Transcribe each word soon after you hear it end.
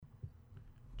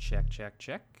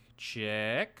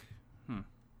Check.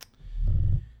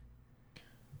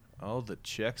 All the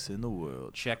checks in the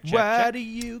world. Check. Why do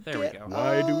you There we get go.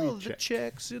 Why do we all the check?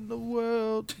 checks in the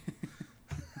world?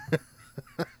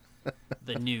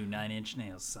 The new Nine Inch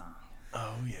Nails song.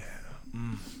 Oh,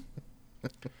 yeah.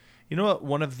 You know what?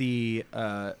 One of the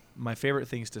my favorite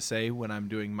things to say when I'm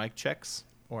doing mic checks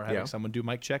or having someone do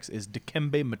mic checks is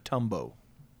Dikembe Mutombo.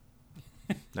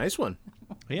 Nice one.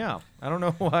 Yeah. I don't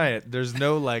know why. There's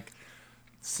no, like,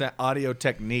 audio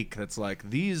technique that's like,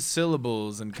 these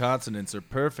syllables and consonants are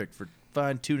perfect for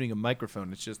fine-tuning a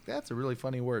microphone. It's just, that's a really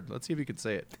funny word. Let's see if you can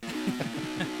say it.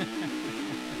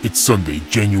 It's Sunday,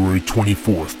 January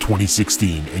 24th,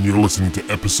 2016, and you're listening to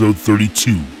episode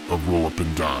 32 of Roll Up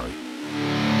and Die.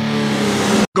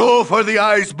 Go for the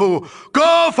eyes, Boo!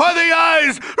 Go for the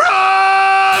eyes!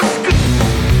 Rusk!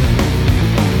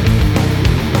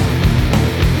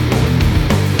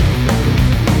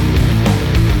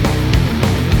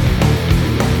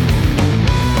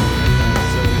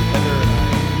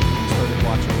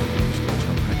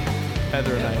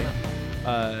 Heather and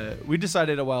I, we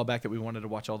decided a while back that we wanted to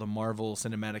watch all the Marvel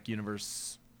Cinematic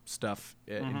Universe stuff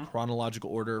in chronological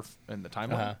order in the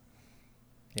timeline.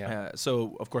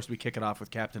 So, of course, we kick it off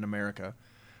with Captain America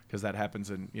because that happens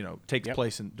and takes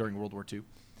place during World War II.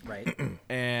 Right.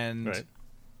 And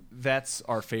that's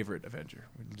our favorite Avenger.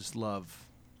 We just love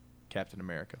Captain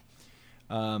America.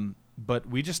 But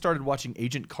we just started watching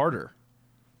Agent Carter,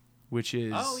 which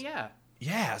is... Oh, yeah.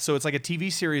 Yeah, so it's like a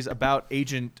TV series about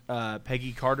Agent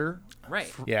Peggy Carter.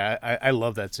 Right. Yeah, I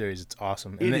love that series. It's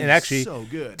awesome. It is actually, so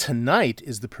good. Tonight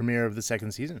is the premiere of the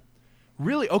second season.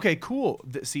 Really? Okay, cool.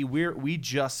 See, we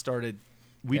just started.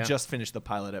 We just finished the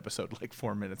pilot episode like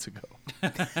 4 minutes ago.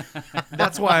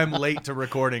 That's why I'm late to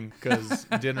recording because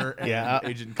dinner and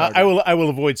Agent Carter. I will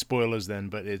avoid spoilers then,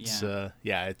 but it's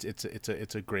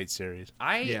it's a great series.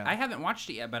 I haven't watched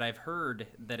it yet, but I've heard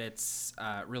that it's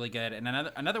really good. And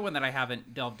another one that I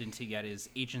haven't delved into yet is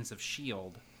Agents of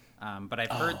S.H.I.E.L.D. But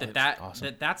I've heard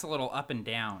that's a little up and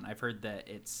down. I've heard that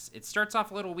it starts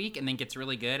off a little weak and then gets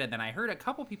really good. And then I heard a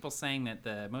couple people saying that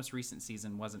the most recent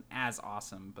season wasn't as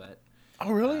awesome, but... Oh,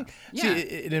 really? Yeah. See,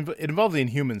 it involved the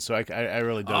Inhumans, so I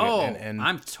really dug it. And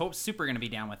I'm super going to be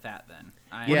down with that then.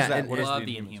 I love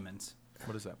the Inhumans.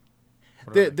 What is that?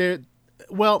 They're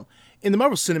well, in the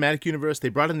Marvel Cinematic Universe, they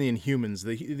brought in the Inhumans.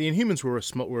 The Inhumans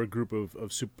were a group of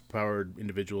superpowered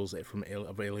individuals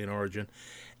of alien origin,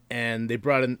 and they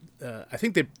brought in. I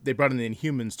think they brought in the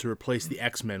Inhumans to replace the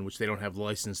X-Men, which they don't have the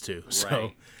license to.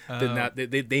 So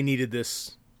they needed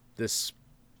this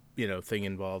thing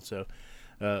involved. So.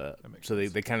 So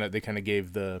they kind of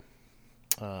gave the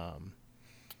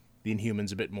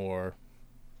Inhumans a bit more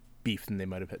beef than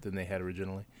they had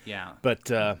originally. Yeah. But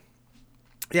the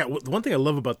one thing I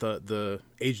love about the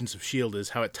Agents of S.H.I.E.L.D. is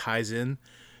how it ties in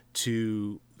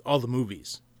to all the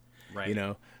movies. Right.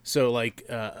 So like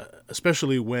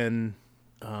especially when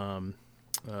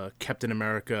Captain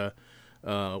America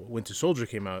Winter Soldier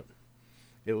came out,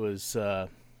 it was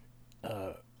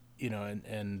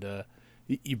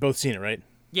you've both seen it, right?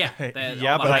 Yeah. But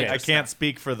I can't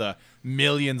speak for the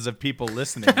millions of people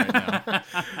listening right now.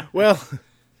 Well,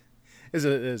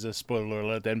 there's a spoiler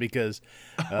alert then, because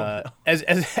as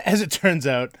it turns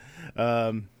out,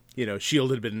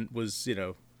 S.H.I.E.L.D. was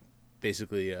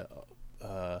basically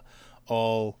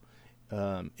all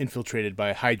infiltrated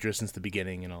by Hydra since the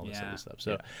beginning and all this other stuff.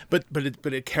 So, but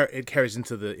it carries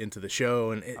into the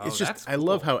show, and it's just cool. I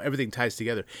love how everything ties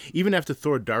together. Even after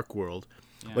Thor: Dark World,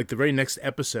 like the very next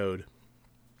episode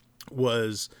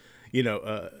was,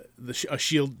 a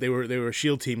Shield. They were a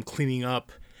Shield team cleaning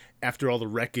up after all the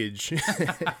wreckage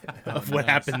of what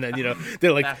happened. Then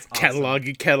they're like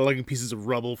cataloging pieces of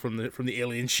rubble from the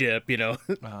alien ship. Oh,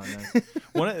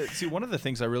 nice. One of the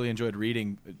things I really enjoyed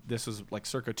reading, this was like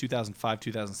circa 2005,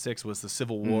 2006, was the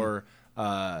Civil War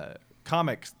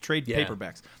comics trade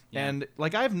paperbacks, and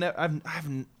like I've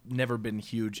never been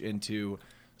huge into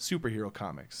superhero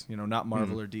comics. Not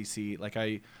Marvel or DC. Like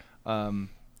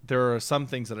there are some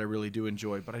things that I really do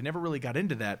enjoy, but I never really got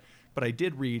into that. But I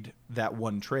did read that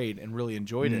one trade and really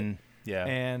enjoyed it. Yeah.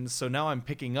 And so now I'm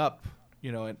picking up,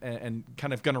 and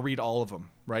kind of going to read all of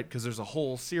them, right? Because there's a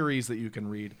whole series that you can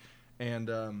read. And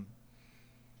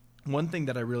one thing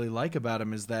that I really like about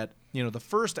them is that, the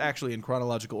first actually in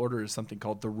chronological order is something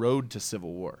called The Road to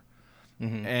Civil War.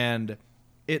 Mm-hmm. And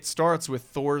it starts with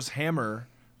Thor's hammer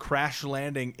crash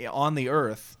landing on the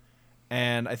Earth.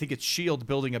 And I think it's S.H.I.E.L.D.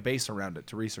 building a base around it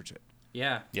to research it.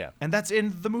 Yeah. And that's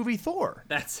in the movie Thor.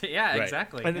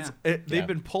 Exactly. And they've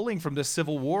been pulling from this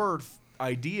Civil War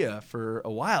idea for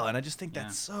a while, and I just think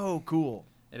that's so cool.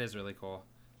 It is really cool.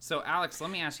 So, Alex,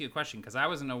 let me ask you a question, because I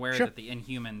wasn't aware that the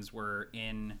Inhumans were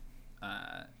in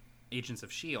Agents of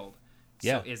S.H.I.E.L.D.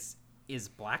 Yeah. So is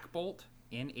Black Bolt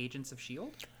in Agents of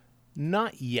S.H.I.E.L.D.?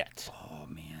 Not yet. Oh,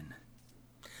 man.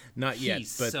 Not yet.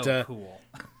 He's but so cool.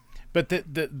 But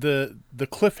the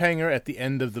cliffhanger at the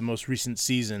end of the most recent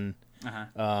season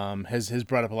has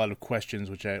brought up a lot of questions,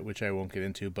 which I won't get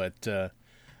into. But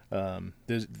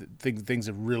there's things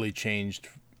have really changed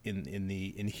in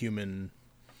the Inhuman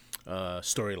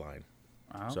storyline.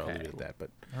 Okay. So I'll leave it at that. But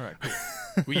all right, cool.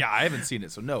 Well, yeah, I haven't seen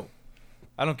it, so no.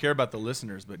 I don't care about the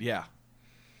listeners, but yeah,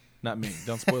 not me.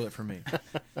 Don't spoil it for me.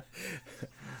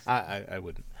 I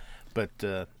wouldn't. But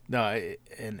no,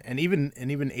 and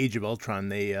even Age of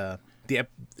Ultron, it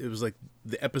was like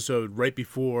the episode right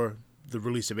before the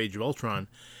release of Age of Ultron.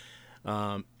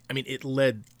 I mean, it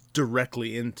led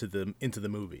directly into the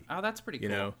movie. Oh, that's pretty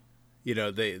cool.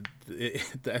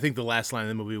 I think the last line of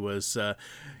the movie was,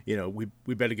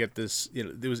 we better get this.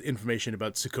 There was information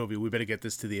about Sokovia. We better get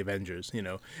this to the Avengers.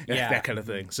 That kind of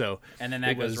thing. So, and then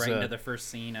that goes right into the first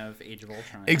scene of Age of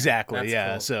Ultron. Exactly. That's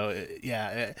yeah. cool. So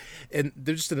and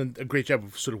they're just doing a great job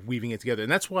of sort of weaving it together,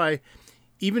 and that's why,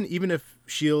 even if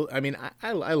S.H.I.E.L.D., I mean,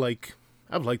 I've liked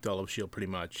all of S.H.I.E.L.D. pretty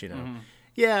much. Mm-hmm.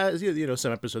 Yeah,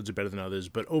 some episodes are better than others,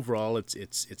 but overall,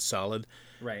 it's solid.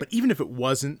 Right. But even if it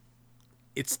wasn't,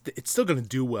 it's still going to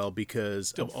do well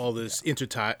because of all this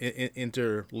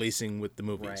interlacing with the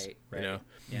movies. Right. Yeah.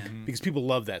 Mm-hmm. Because people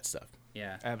love that stuff.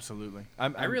 Yeah. Absolutely.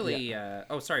 I really.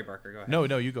 Oh, sorry, Barker. Go ahead.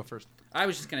 No, you go first. I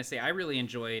was just gonna say I really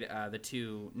enjoyed the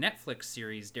two Netflix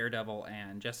series, Daredevil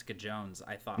and Jessica Jones.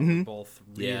 I thought were both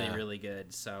really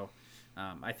good. So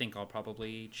I think I'll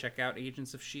probably check out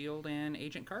Agents of S.H.I.E.L.D. and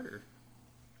Agent Carter.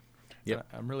 Yeah,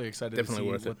 I'm really excited Definitely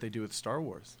to worth see what they do with Star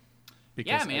Wars.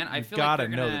 Because man, I feel gotta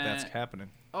like know that's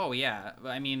happening. Oh yeah,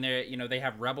 I mean they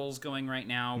have Rebels going right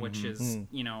now, which is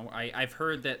I've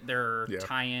heard that there are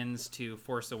tie-ins to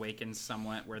Force Awakens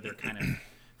somewhat, where they're kind of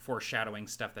foreshadowing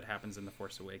stuff that happens in the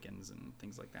Force Awakens and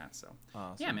things like that. So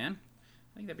yeah, man,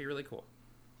 I think that'd be really cool.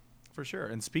 For sure.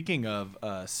 And speaking of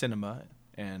cinema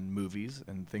and movies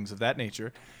and things of that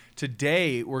nature,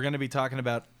 today we're going to be talking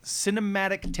about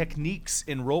cinematic techniques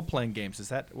in role-playing games. Is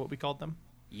that what we called them?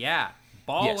 Yeah.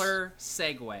 Baller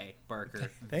segue, Barker.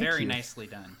 Very nicely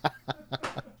done.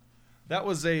 That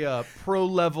was a pro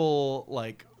level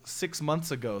 6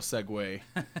 months ago segue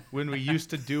when we used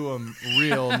to do them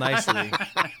real nicely.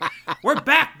 We're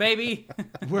back, baby.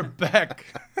 We're back.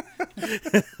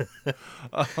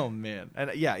 Oh man,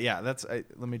 and yeah. That's.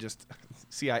 Let me just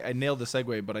see. I nailed the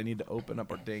segue, but I need to open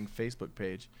up our dang Facebook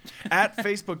page at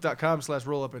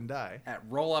facebook.com/rollupanddie. At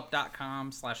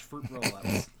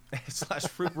rollup.com/fruitrollups.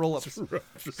 /fruit roll-ups.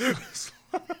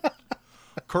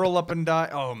 Curl up and die.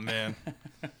 Oh man.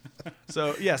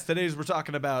 So yes, today's we're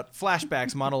talking about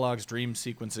flashbacks, monologues, dream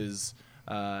sequences,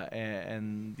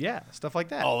 and yeah, stuff like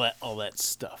that. All that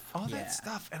stuff. That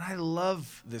stuff, and I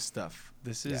love this stuff.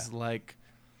 This is this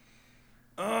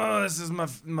is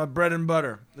my bread and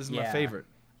butter. This is my favorite.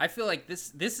 I feel like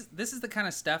this is the kind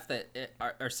of stuff that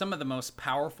are some of the most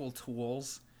powerful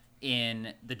tools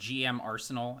in the GM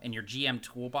arsenal, in your GM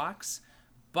toolbox,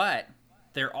 but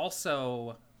they're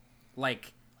also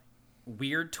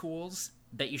weird tools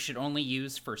that you should only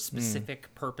use for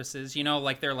specific purposes. They're I'm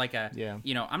not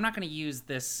going to use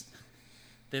this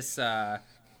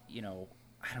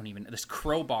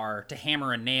crowbar to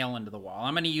hammer a nail into the wall.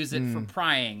 I'm going to use it for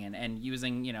prying and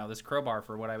using, this crowbar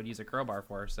for what I would use a crowbar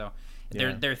for. So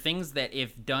they're things that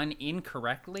if done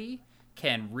incorrectly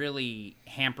can really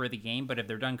hamper the game, but if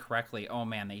they're done correctly, oh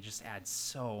man, they just add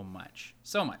so much.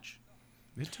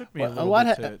 It took me a little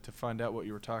bit to find out what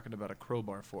you were talking about a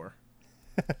crowbar for.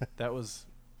 That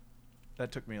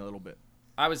took me a little bit.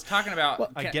 I was talking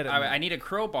about I get it. I need a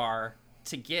crowbar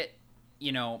to get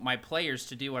my players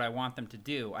to do what I want them to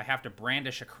do. I have to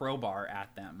brandish a crowbar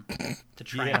at them to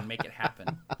try and make it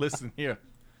happen. Listen here,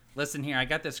 I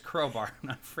got this crowbar. I'm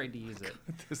not afraid to use it.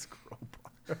 This crowbar.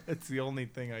 It's the only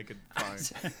thing I could find.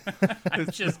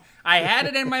 I had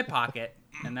it in my pocket,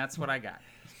 and that's what I got.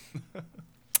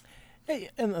 Hey,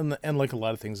 and like a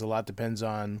lot of things, a lot depends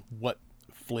on what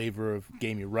flavor of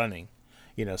game you're running.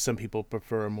 Some people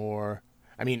prefer more.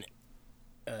 I mean,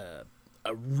 a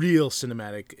real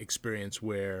cinematic experience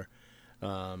where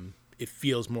it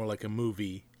feels more like a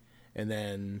movie, and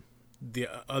then the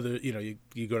other,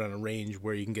 you go down a range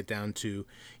where you can get down to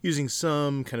using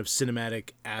some kind of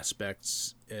cinematic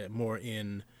aspects more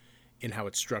in how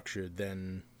it's structured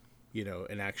than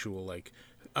an actual a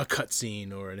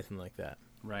cutscene or anything like that.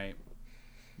 Right.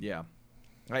 Yeah.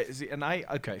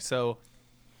 So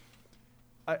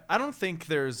I don't think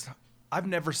there's I've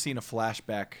never seen a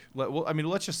flashback. Well, I mean,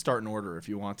 let's just start in order if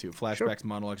you want to. Flashbacks,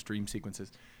 monologues, dream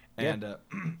sequences. And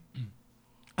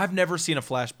I've never seen a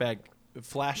flashback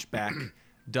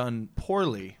done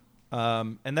poorly.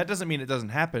 And that doesn't mean it doesn't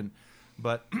happen.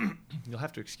 But you'll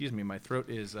have to excuse me. My throat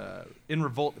is in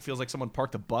revolt. It feels like someone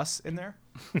parked a bus in there.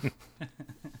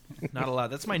 Not allowed.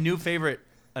 That's my new favorite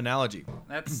analogy.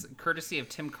 That's courtesy of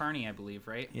Tim Carney, I believe,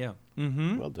 right? Yeah.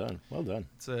 Mm-hmm. Well done.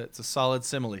 It's a solid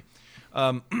simile.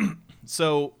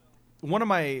 So one of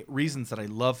my reasons that I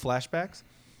love flashbacks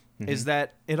is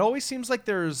that it always seems like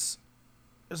there's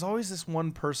always this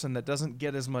one person that doesn't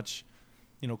get as much,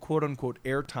 quote unquote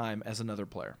airtime as another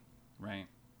player. Right.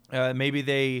 Maybe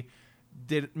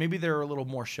they're a little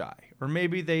more shy, or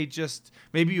maybe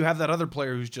you have that other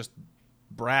player who's just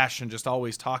brash and just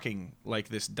always talking like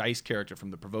this Dice character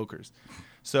from the Provokers.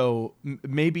 So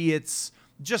maybe it's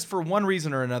just for one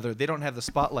reason or another, they don't have the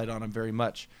spotlight on them very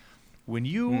much. When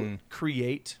you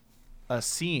create a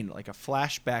scene, like a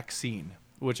flashback scene,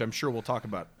 which I'm sure we'll talk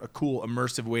about, a cool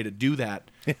immersive way to do that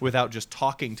without just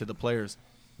talking to the players.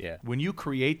 Yeah. When you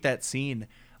create that scene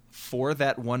for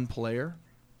that one player,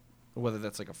 whether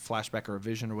that's like a flashback or a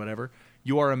vision or whatever,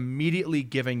 you are immediately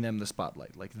giving them the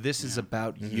spotlight. Like, this is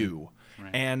about you.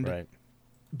 Right.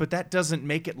 But that doesn't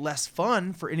make it less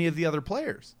fun for any of the other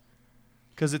players,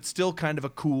 because it's still kind of a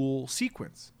cool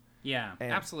sequence. Yeah,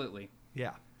 absolutely.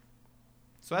 Yeah.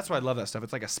 So that's why I love that stuff.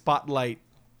 It's like a spotlight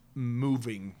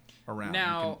moving around.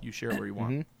 Now, you share it where you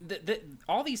want.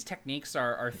 All these techniques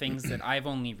are things that I've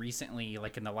only recently,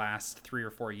 like in the last 3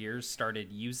 or 4 years,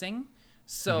 started using.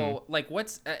 So, like,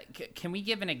 can we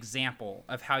give an example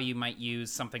of how you might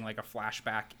use something like a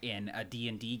flashback in a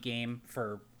D&D game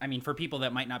for people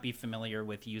that might not be familiar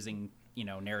with using,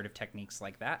 narrative techniques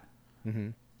like that?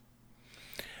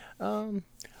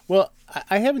 Well,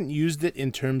 I haven't used it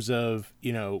in terms of,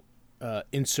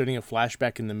 inserting a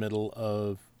flashback in the middle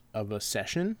of a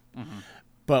session.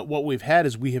 But what we've had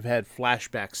is we have had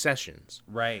flashback sessions.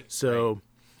 Right. So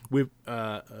we've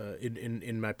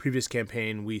in my previous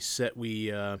campaign we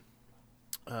did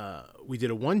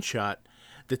a one shot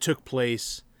that took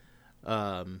place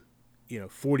 40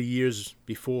 years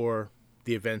before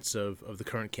the events of the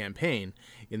current campaign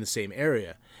in the same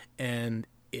area, and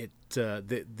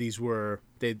these were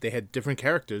they had different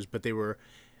characters, but they were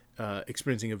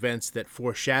experiencing events that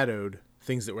foreshadowed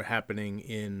things that were happening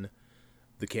in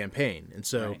the campaign. And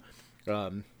so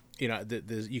you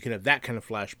can have that kind of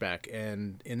flashback,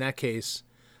 and in that case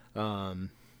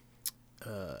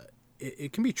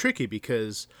it can be tricky,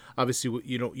 because obviously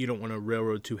you don't want to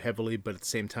railroad too heavily, but at the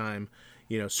same time,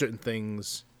 certain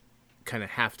things kind of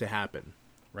have to happen,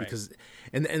 right? Because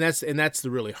and that's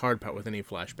the really hard part with any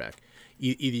flashback.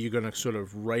 Either you're going to sort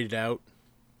of write it out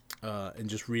and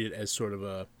just read it as sort of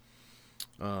a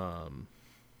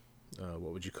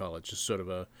what would you call it? Just sort of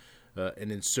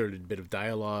an inserted bit of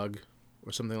dialogue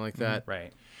or something like that,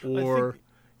 right? Or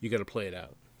you got to play it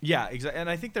out. Yeah, exactly. And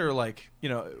I think they're like,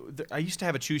 I used to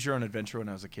have a choose your own adventure when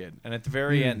I was a kid, and at the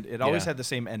very end, it always had the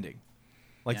same ending.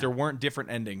 Like there weren't different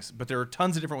endings, but there are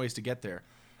tons of different ways to get there.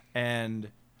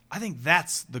 And I think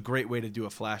that's the great way to do a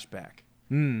flashback.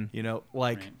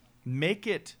 Make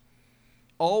it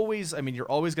always, you're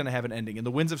always going to have an ending. In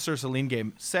the Winds of Sir Celine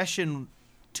game, session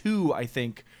 2, I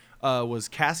think, was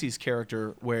Cassie's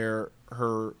character, where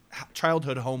her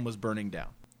childhood home was burning down.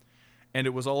 And it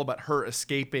was all about her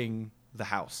escaping the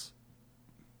house.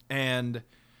 And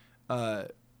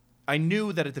I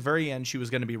knew that at the very end she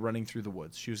was going to be running through the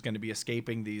woods. She was going to be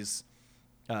escaping these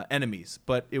enemies.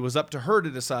 But it was up to her to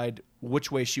decide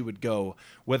which way she would go,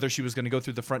 whether she was going to go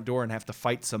through the front door and have to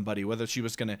fight somebody, whether she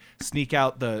was going to sneak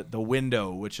out the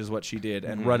window, which is what she did,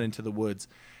 and run into the woods.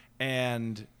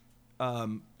 And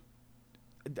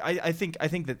I think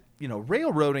that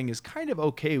railroading is kind of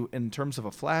okay in terms of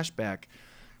a flashback,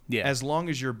 as long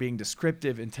as you're being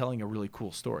descriptive and telling a really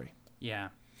cool story. Yeah.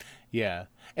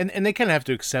 And they kind of have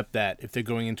to accept that if they're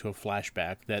going into a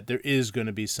flashback, that there is going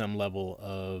to be some level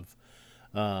of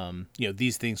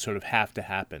these things sort of have to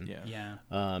happen.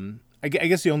 I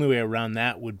guess the only way around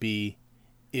that would be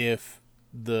if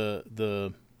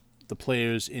the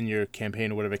players in your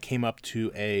campaign or whatever came up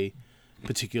to a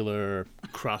particular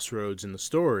crossroads in the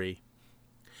story,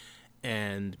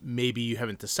 and maybe you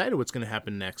haven't decided what's going to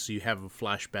happen next, so you have a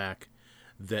flashback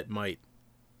that might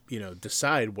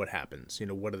decide what happens.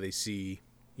 What do they see,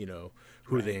 who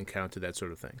do they encounter, that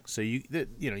sort of thing. So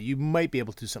you might be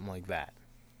able to do something like that.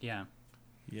 Yeah,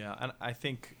 and I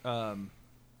think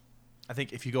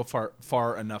if you go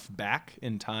far enough back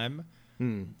in time,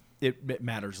 it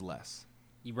matters less.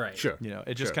 Right. Sure.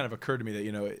 It just kind of occurred to me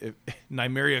that, if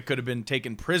Nymeria could have been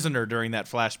taken prisoner during that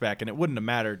flashback, and it wouldn't have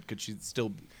mattered because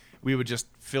we would just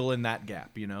fill in that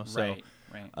gap, So,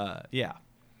 right. Yeah.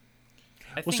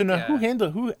 Who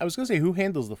handles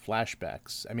the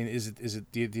flashbacks? I mean, is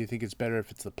it? Do you think it's better if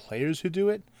it's the players who do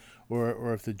it,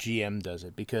 or if the GM does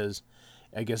it? Because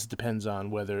I guess it depends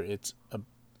on whether it's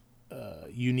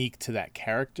unique to that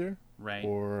character, right,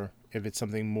 or if it's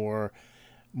something more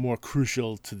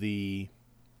crucial to the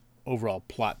overall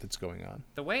plot that's going on.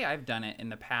 The way I've done it in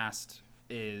the past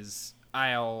is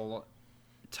I'll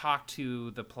talk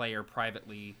to the player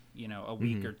privately, a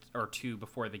week or two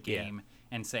before the game,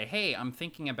 and say, hey, I'm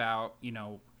thinking about,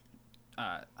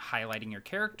 highlighting your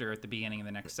character at the beginning of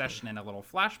the next session in a little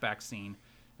flashback scene.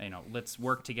 Let's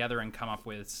work together and come up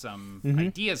with some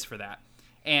ideas for that.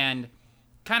 And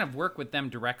kind of work with them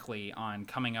directly on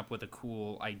coming up with a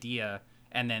cool idea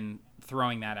and then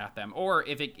throwing that at them. Or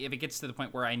if it gets to the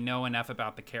point where I know enough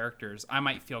about the characters, I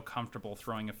might feel comfortable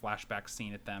throwing a flashback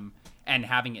scene at them and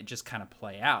having it just kind of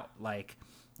play out. Like,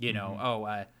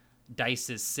 Dice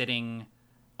is sitting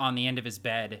on the end of his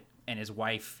bed and his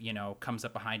wife, comes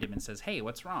up behind him and says, hey,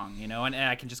 what's wrong? And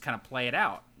I can just kind of play it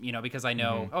out, because I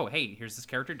know, oh, hey, here's this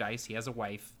character Dice. He has a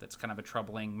wife. That's kind of a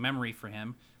troubling memory for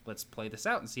him. Let's play this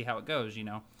out and see how it goes,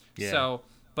 Yeah. So,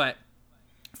 but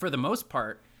for the most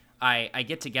part, I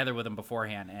get together with them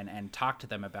beforehand and talk to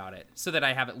them about it so that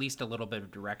I have at least a little bit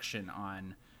of direction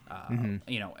on,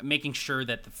 making sure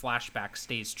that the flashback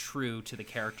stays true to the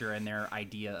character and their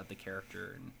idea of the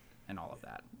character and all of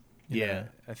that. Yeah,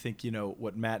 I think,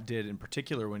 what Matt did in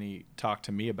particular when he talked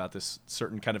to me about this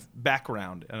certain kind of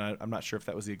background, and I'm not sure if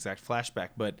that was the exact flashback,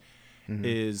 but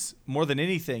is more than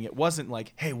anything, it wasn't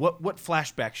like, hey, what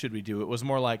flashback should we do? It was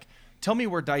more like, tell me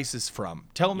where Dice is from.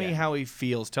 Tell me how he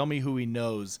feels. Tell me who he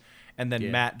knows. And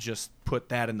then Matt just put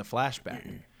that in the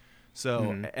flashback.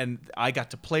 So, and I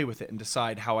got to play with it and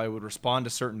decide how I would respond to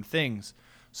certain things.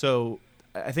 So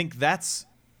I think that's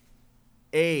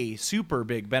a super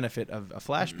big benefit of a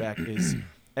flashback is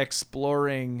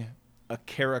exploring a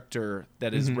character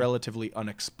that is relatively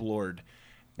unexplored.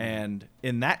 And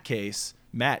in that case,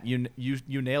 Matt, you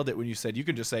nailed it when you said you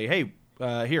can just say, hey,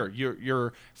 here,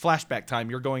 your flashback time,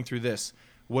 you're going through this.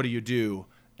 What do you do?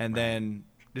 And then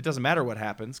it doesn't matter what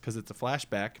happens because it's a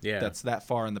flashback that's that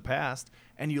far in the past,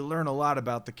 and you learn a lot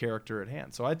about the character at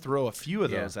hand. So I'd throw a few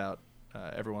of those out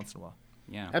every once in a while.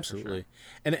 Yeah, absolutely.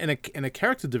 Sure. And a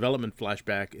character development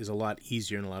flashback is a lot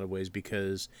easier in a lot of ways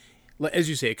because, as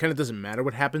you say, it kind of doesn't matter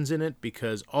what happens in it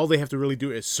because all they have to really do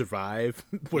is survive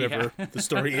whatever the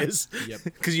story is.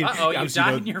 Because you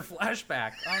died in your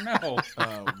flashback. Oh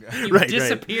no! You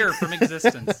disappear from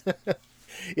existence.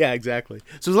 Yeah, exactly.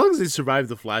 So as long as they survive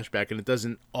the flashback and it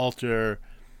doesn't alter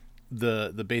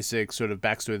the basic sort of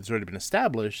backstory that's already been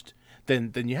established,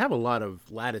 then you have a lot of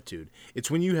latitude.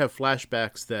 It's when you have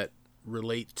flashbacks that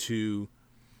relate to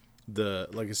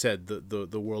like I said,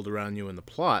 the world around you and the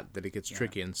plot that it gets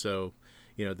tricky. And so,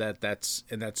 that's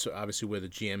obviously where the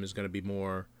GM is going to be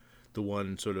more the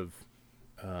one sort of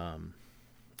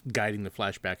guiding the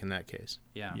flashback in that case.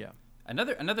 Yeah.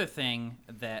 Another thing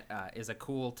that is a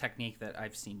cool technique that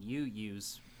I've seen you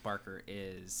use, Barker,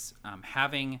 is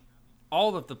having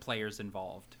all of the players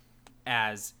involved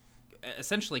as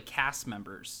essentially cast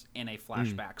members in a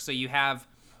flashback. So you have,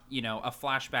 a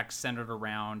flashback centered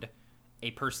around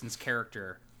a person's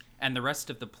character, and the rest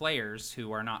of the players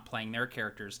who are not playing their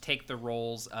characters take the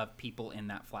roles of people in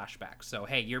that flashback. So,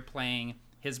 hey, you're playing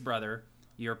his brother,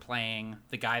 you're playing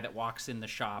the guy that walks in the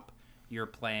shop, you're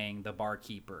playing the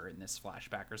barkeeper in this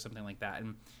flashback or something like that.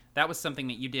 And that was something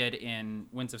that you did in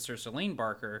Winds of Sir Selene,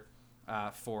 Barker,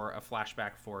 for a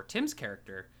flashback for Tim's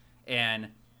character. And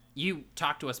you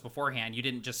talked to us beforehand. You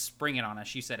didn't just spring it on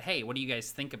us. You said, hey, what do you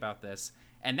guys think about this?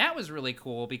 And that was really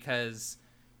cool because,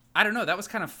 I don't know, that was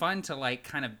kind of fun to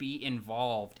kind of be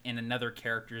involved in another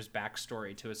character's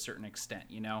backstory to a certain extent,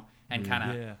 and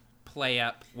kind of play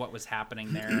up what was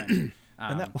happening there.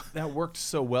 And that worked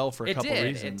so well for a couple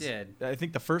reasons. It did. I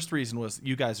think the first reason was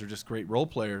you guys are just great role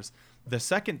players. The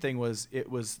second thing was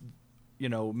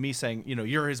me saying,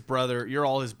 you're his brother, you're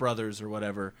all his brothers or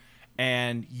whatever,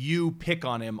 and you pick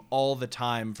on him all the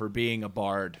time for being a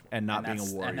bard and not being a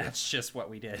warrior. And that's just what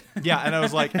we did. Yeah, and I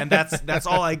was like, and that's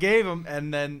all I gave him,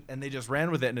 and they just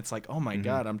ran with it, and it's like, oh my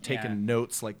God, I'm taking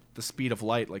notes like the speed of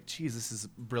light. Like, geez, this is a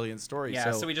brilliant story.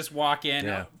 Yeah, so we just walk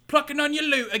in, plucking on your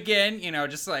loot again,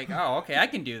 just like, oh, okay, I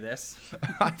can do this.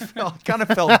 I kind of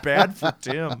felt bad for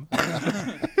Tim.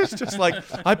 It's just like,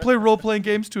 I play role-playing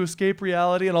games to escape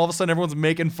reality, and all of a sudden everyone's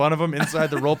making fun of him inside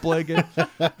the role-playing game.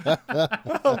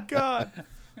 Oh, God.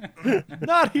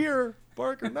 Not here,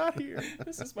 Parker, not here.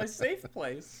 This is my safe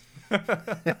place.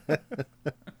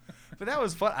 But that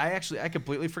was fun. I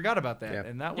completely forgot about that,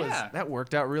 and that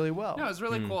worked out really well. No, it was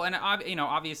really cool. And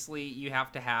obviously you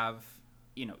have to have,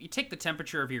 you take the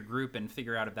temperature of your group and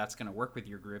figure out if that's going to work with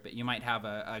your group. You might have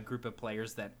a group of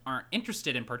players that aren't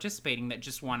interested in participating, that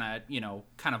just want to,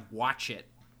 kind of watch it,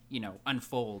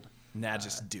 unfold. Nah,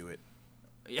 just do it.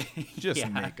 Just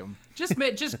make them.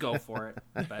 Just go for it.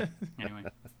 But anyway.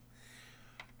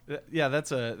 Yeah,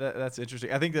 that's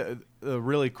interesting. I think that the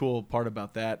really cool part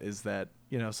about that is that,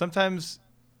 sometimes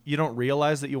you don't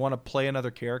realize that you want to play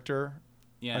another character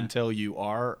until you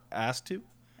are asked to.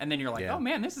 And then you're like, oh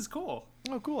man, this is cool.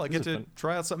 Oh, cool. I get to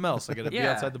try out something else. I get to be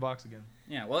outside the box again.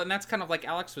 Yeah, well, and that's kind of like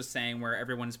Alex was saying, where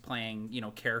everyone's playing,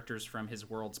 characters from his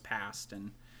world's past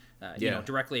and,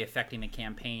 directly affecting a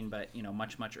campaign, but,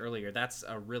 much, much earlier. That's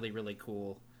a really, really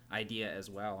cool idea as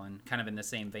well, and kind of in the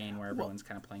same vein where everyone's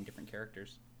kind of playing different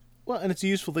characters. Well, and it's a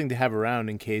useful thing to have around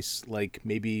in case, like,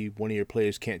 maybe one of your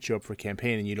players can't show up for a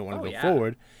campaign and you don't want to go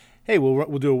forward. Hey,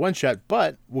 we'll do a one shot,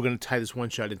 but we're going to tie this one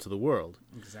shot into the world.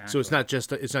 Exactly. So it's not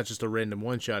just a random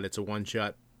one shot. It's a one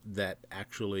shot that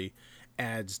actually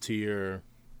adds to your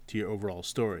overall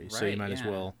story. Right, so you might as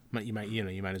well you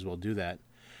might as well do that.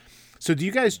 So do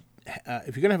you guys,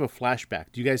 if you're going to have a flashback,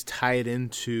 do you guys tie it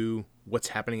into what's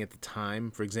happening at the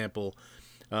time? For example,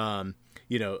 you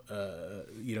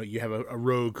have a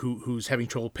rogue who's having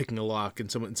trouble picking a lock,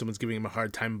 and someone's giving him a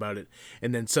hard time about it,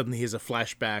 and then suddenly he has a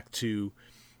flashback to,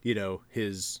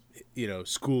 his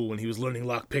school when he was learning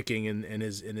lock picking, and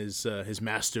his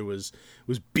master was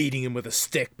beating him with a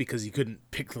stick because he couldn't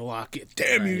pick the lock.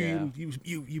 Damn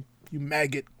you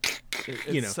maggot!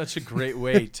 It's such a great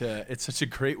way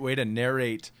to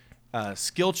narrate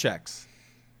skill checks.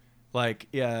 Like,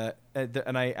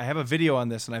 and I have a video on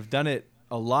this, and I've done it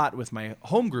a lot with my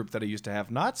home group that I used to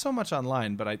have. Not so much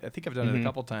online, but I think I've done it a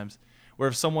couple times. Where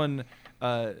if someone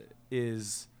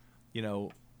is,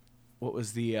 what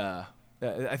was the?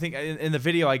 I think in the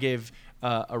video I gave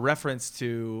a reference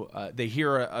to they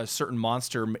hear a certain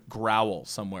monster growl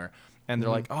somewhere, and they're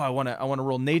like, "Oh, I want to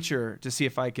roll nature to see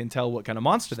if I can tell what kind of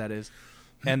monster that is,"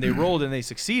 and they rolled and they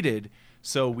succeeded.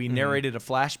 So we narrated a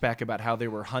flashback about how they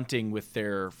were hunting with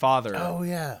their father. Oh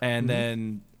yeah, and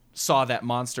then saw that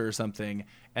monster or something,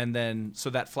 and then so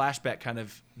that flashback, kind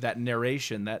of that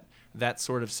narration, that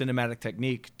sort of cinematic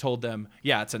technique told them,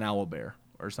 it's an owlbear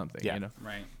or something.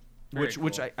 Right.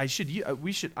 Which I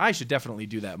should definitely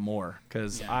do that more,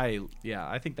 because I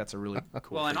think that's a really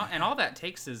cool well, thing. and all that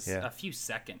takes is a few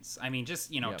seconds. I mean,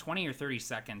 just 20 or 30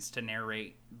 seconds to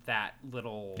narrate that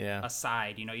little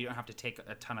aside. You don't have to take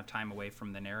a ton of time away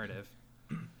from the narrative.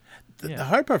 The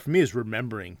hard part for me is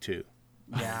remembering too.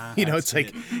 Yeah, it's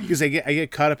like, because I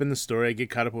get caught up in the story, I get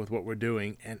caught up with what we're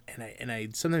doing, and I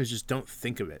sometimes just don't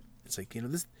think of it. It's like,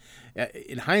 this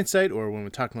in hindsight, or when we're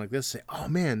talking like this, say, oh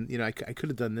man, I could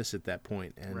have done this at that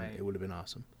point, and it would have been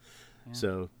awesome. Yeah.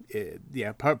 So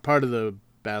part of the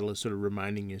battle is sort of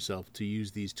reminding yourself to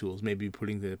use these tools, maybe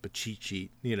putting the cheat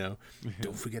sheet.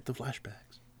 Don't forget the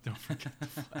flashbacks. Don't forget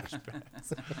the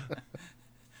flashbacks.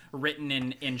 Written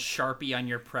in Sharpie on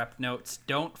your prep notes.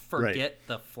 Don't forget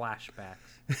the flashbacks.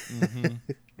 Mm-hmm.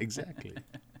 Exactly.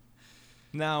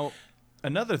 Now,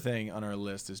 another thing on our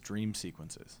list is dream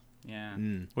sequences. Yeah.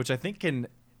 Which I think can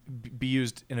be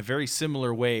used in a very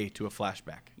similar way to a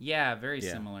flashback. Yeah, very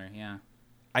similar. Yeah.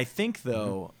 I think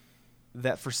though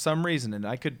that for some reason, and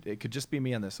it could just be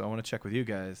me on this, so I want to check with you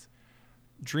guys.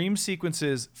 Dream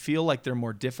sequences feel like they're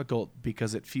more difficult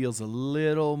because it feels a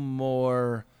little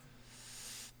more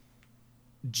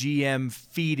GM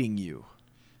feeding you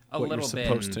a what little you're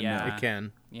supposed bit. to Yeah, know. It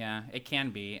can. Yeah, it can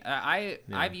be.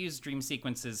 I've used dream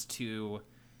sequences to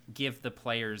give the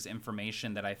players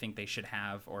information that I think they should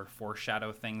have, or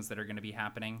foreshadow things that are going to be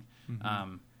happening.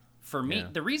 Mm-hmm. For me,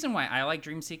 the reason why I like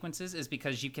dream sequences is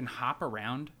because you can hop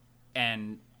around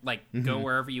and go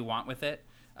wherever you want with it.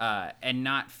 And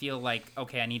not feel like,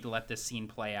 okay, I need to let this scene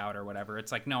play out or whatever.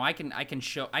 It's like, no, I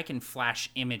can flash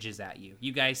images at you.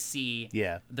 You guys see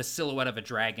the silhouette of a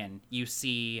dragon. You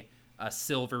see a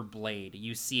silver blade.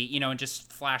 You see, and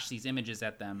just flash these images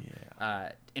at them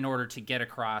in order to get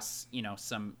across,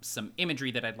 some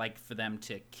imagery that I'd like for them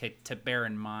to bear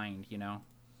in mind,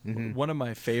 Mm-hmm. One of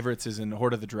my favorites is in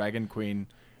Horde of the Dragon Queen.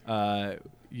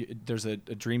 There's a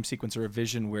dream sequence or a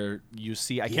vision where you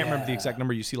see, I can't remember the exact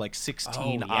number, you see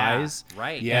 16 eyes.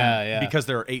 Right. Yeah. Because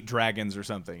there are 8 dragons or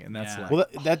something, and that's well,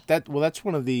 that's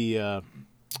one of the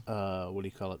what do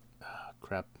you call it?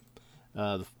 Crap.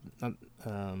 One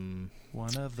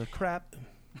of the crap.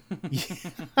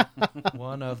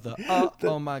 One of the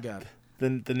oh my god.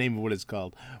 the name of what it's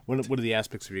called. What are the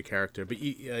aspects of your character? But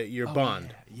your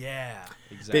bond. Yeah,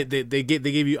 exactly. They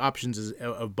gave you options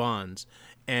of bonds,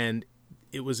 and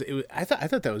it was I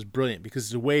thought that was brilliant because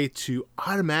it's a way to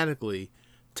automatically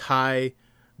tie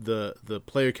the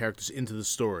player characters into the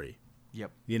story.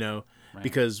 Yep. Right.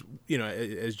 Because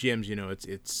as GMs,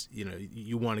 it's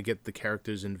you want to get the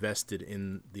characters invested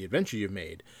in the adventure you've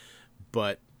made,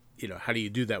 but how do you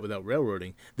do that without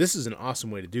railroading? This is an awesome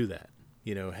way to do that.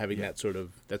 Having that sort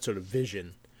of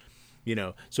vision.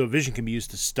 So a vision can be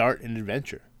used to start an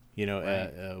adventure.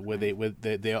 Where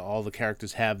they all the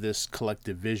characters have this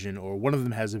collective vision, or one of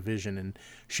them has a vision and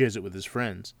shares it with his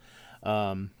friends.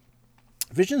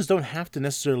 Visions don't have to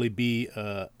necessarily be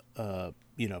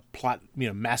plot,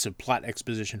 massive plot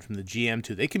exposition from the GM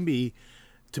too. They can be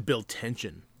to build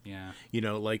tension. Yeah.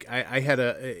 Like I had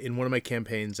in one of my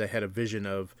campaigns, I had a vision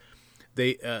of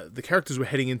the characters were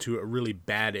heading into a really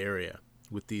bad area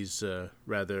with these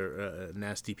rather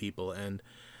nasty people, and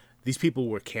these people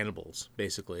were cannibals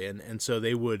basically, and so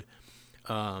they would,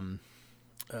 and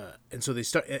so they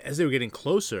start as they were getting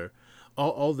closer,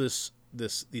 all these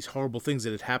horrible things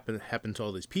that had happened to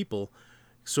all these people,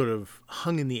 sort of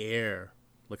hung in the air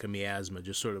like a miasma,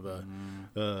 just sort of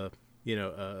a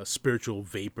spiritual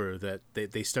vapor that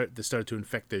they started to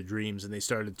infect their dreams, and they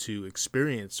started to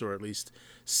experience or at least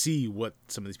see what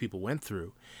some of these people went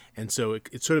through, and so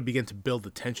it sort of began to build the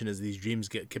tension as these dreams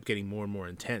kept getting more and more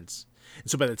intense. And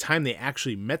so by the time they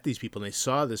actually met these people and they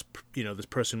saw this this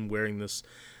person wearing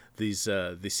these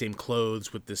same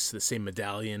clothes with the same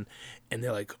medallion, and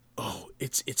they're like, oh,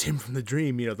 it's him from the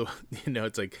dream.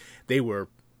 It's like they were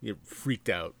freaked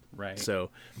out. Right.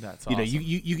 So that's awesome. So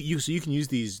you can use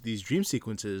these dream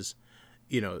sequences.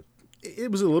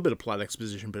 It was a little bit of plot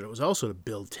exposition, but it was also to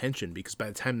build tension, because by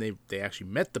the time they actually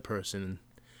met the person,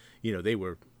 they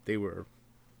were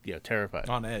terrified,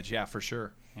 on edge. Yeah, for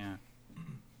sure. Yeah.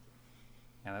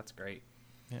 Yeah, that's great.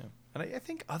 Yeah, and I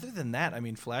think other than that, I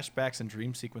mean, flashbacks and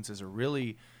dream sequences are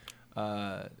really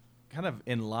kind of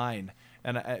in line.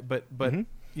 And but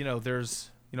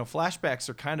there's flashbacks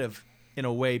are kind of, in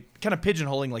a way, kind of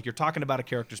pigeonholing, like you're talking about a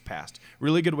character's past.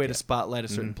 Really good way to spotlight a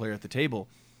certain player at the table.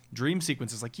 Dream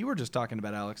sequences, like you were just talking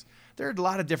about, Alex, there are a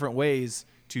lot of different ways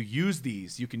to use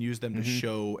these. You can use them to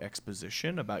show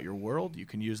exposition about your world. You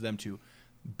can use them to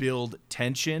build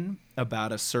tension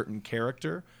about a certain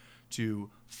character, to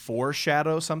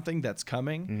foreshadow something that's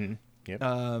coming. Yep.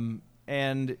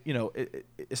 And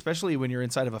especially when you're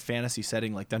inside of a fantasy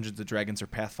setting like Dungeons & Dragons or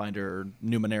Pathfinder or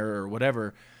Numenera or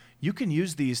whatever, you can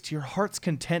use these to your heart's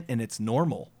content, and it's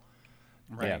normal.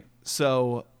 Right. Yeah.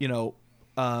 So,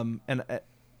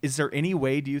 is there any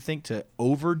way, do you think, to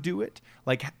overdo it?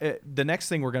 Like the next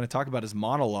thing we're going to talk about is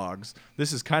monologues.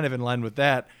 This is kind of in line with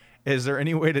that. Is there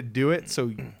any way to do it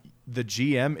so the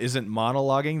GM isn't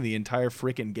monologuing the entire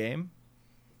freaking game?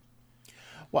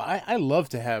 Well, I love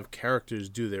to have characters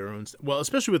do their own well,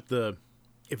 especially with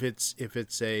if it's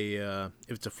a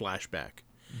flashback.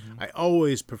 I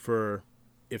always prefer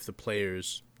if the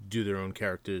players do their own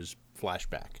characters'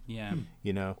 flashback. Yeah.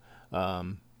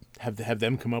 Have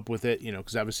them come up with it,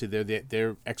 because obviously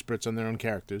they're experts on their own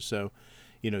characters. So,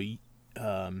 you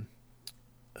can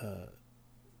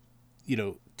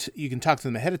talk to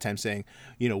them ahead of time, saying,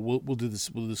 we'll do this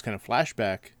kind of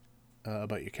flashback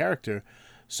about your character.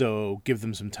 So give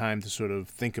them some time to sort of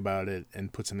think about it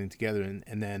and put something together,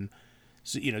 and then,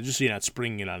 just so you're not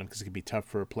springing it on them, because it can be tough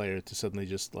for a player to suddenly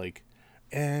just like,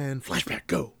 and flashback,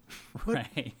 go.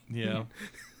 Right. Yeah.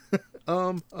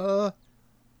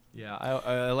 Yeah,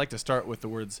 I like to start with the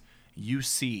words "you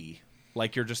see,"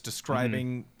 like you're just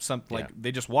describing something. Like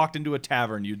they just walked into a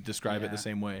tavern, you'd describe it the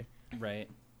same way. Right.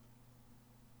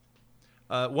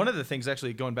 One of the things,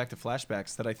 actually, going back to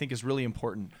flashbacks, that I think is really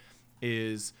important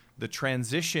is the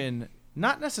transition,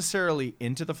 not necessarily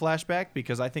into the flashback,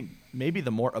 because I think maybe the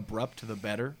more abrupt, the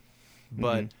better.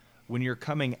 But when you're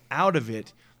coming out of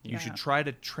it, you should try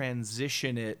to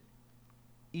transition it,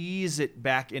 ease it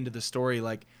back into the story.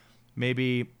 Like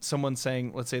maybe someone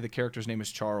saying, let's say the character's name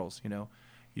is Charles, maybe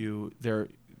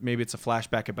it's a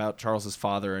flashback about Charles's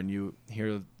father, and you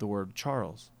hear the word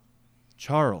Charles,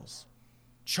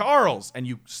 and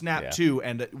you snap to,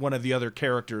 and one of the other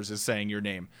characters is saying your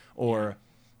name. Or,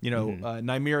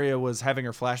 Nymeria was having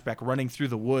her flashback running through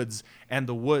the woods, and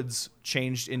the woods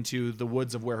changed into the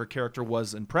woods of where her character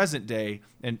was in present day,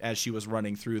 and as she was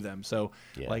running through them. So,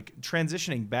 like,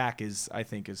 transitioning back is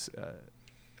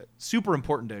super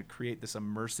important to create this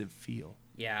immersive feel.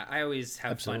 Yeah, I always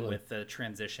have fun with the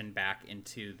transition back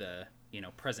into the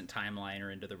present timeline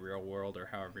or into the real world, or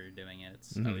however you're doing it.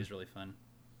 It's always really fun.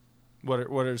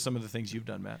 What are some of the things you've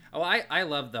done, Matt? Oh, I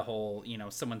love the whole,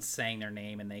 someone's saying their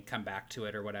name and they come back to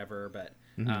it or whatever. But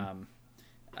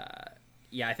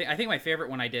yeah, I think my favorite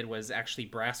one I did was actually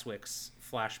Brasswick's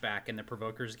flashback in the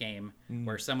Provokers game,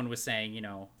 where someone was saying,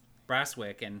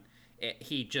 Brasswick, and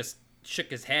he just shook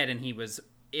his head and he was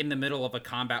in the middle of a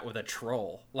combat with a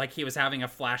troll. Like he was having a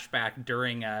flashback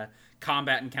during a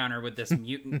combat encounter with this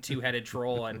mutant two-headed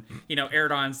troll, and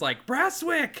Erdon's like,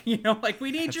 Brasswick, like,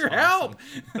 we need your help.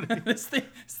 this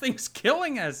thing's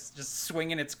killing us, just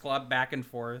swinging its club back and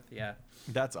forth. Yeah,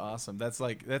 that's awesome. That's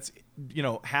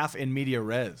half in media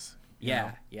res.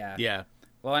 Yeah.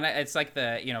 Well, and it's like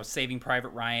the Saving Private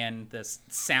Ryan, this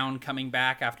sound coming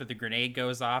back after the grenade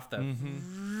goes off, the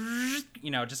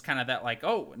just kind of that, like,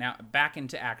 oh, now back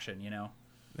into action. Yeah,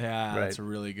 right. That's a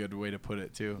really good way to put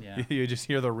it too. Yeah. You just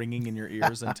hear the ringing in your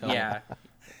ears until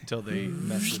they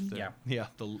mess with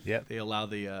they allow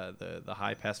the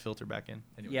high pass filter back in.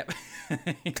 Anyway. Yep.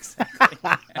 Exactly.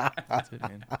 That's it,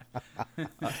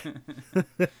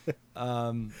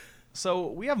 man. So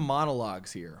we have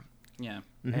monologues here. Yeah.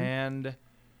 And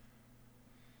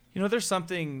there's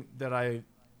something that I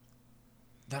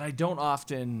don't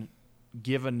often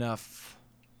give enough,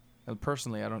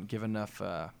 personally I don't give enough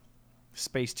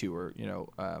space to, or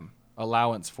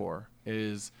allowance for,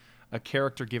 is a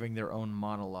character giving their own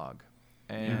monologue.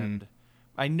 And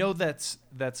I know it's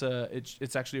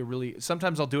actually a really,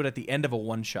 sometimes I'll do it at the end of a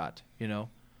one shot,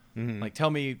 like, tell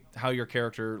me how your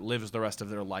character lives the rest of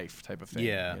their life type of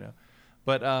thing.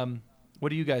 But what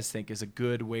do you guys think is a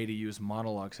good way to use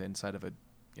monologues inside of a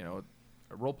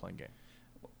role-playing game?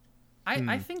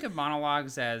 I think of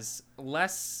monologues as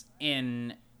less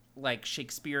in, like,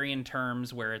 Shakespearean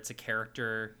terms where it's a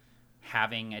character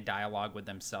having a dialogue with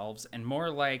themselves, and more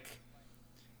like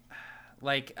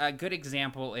a good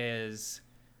example is,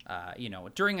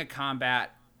 during a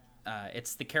combat,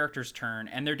 it's the character's turn,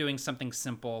 and they're doing something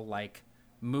simple like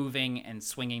moving and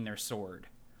swinging their sword.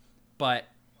 But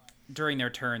during their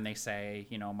turn, they say,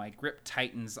 my grip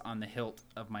tightens on the hilt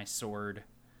of my sword,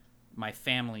 my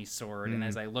family sword. And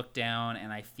as I look down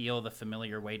and I feel the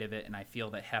familiar weight of it and I feel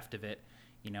the heft of it,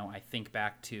 I think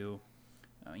back to,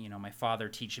 my father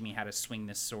teaching me how to swing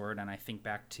this sword. And I think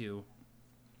back to,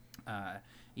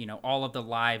 all of the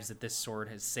lives that this sword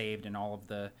has saved and all of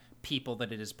the people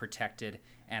that it has protected.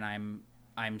 And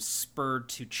I'm spurred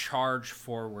to charge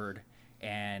forward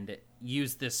and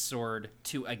use this sword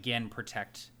to again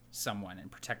protect someone and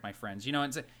protect my friends.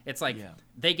 It's like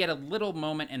they get a little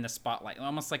moment in the spotlight,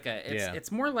 almost like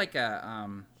it's more like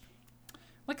a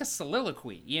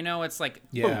soliloquy. It's like,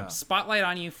 boom, spotlight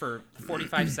on you for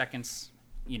 45 seconds.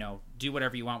 Do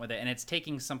whatever you want with it, and it's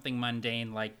taking something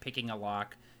mundane like picking a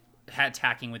lock,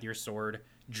 attacking with your sword,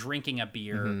 drinking a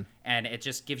beer, and it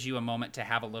just gives you a moment to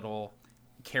have a little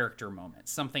character moment,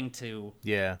 something to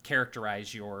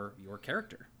characterize your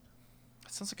character.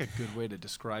 That sounds like a good way to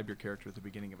describe your character at the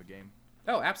beginning of a game.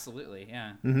 Oh, absolutely,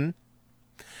 yeah.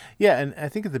 Yeah, and I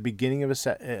think at the beginning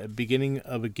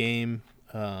of a game,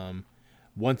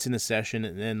 once in a session,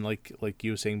 and then like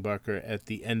you were saying, Barker, at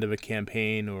the end of a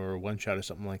campaign or a one shot or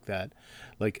something like that.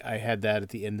 Like I had that at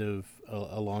the end of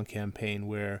a long campaign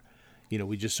where,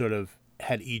 we just sort of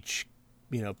had each,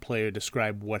 player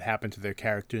describe what happened to their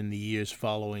character in the years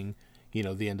following,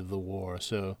 the end of the war.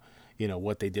 So,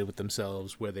 what they did with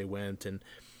themselves, where they went, and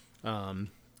a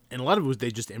lot of it was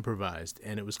they just improvised,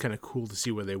 and it was kind of cool to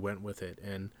see where they went with it.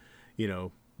 And,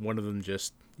 one of them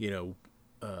just,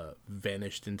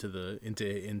 vanished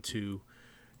into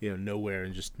nowhere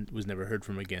and just was never heard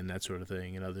from again, that sort of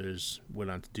thing. And others went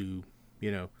on to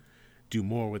do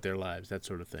more with their lives, that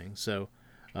sort of thing. So,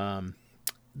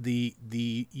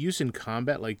 the use in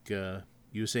combat, like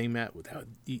you were saying, Matt,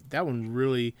 that one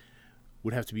really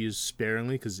would have to be used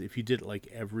sparingly, because if you did it like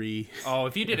every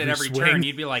turn,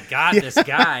 you'd be like, God, this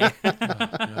guy.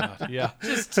 Yeah.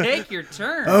 Just take your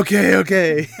turn.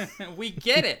 Okay. We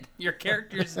get it. Your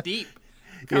character's deep.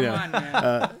 Come on,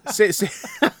 man. Say.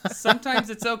 Sometimes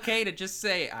it's okay to just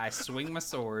say, I swing my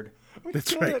sword.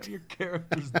 That's right. Your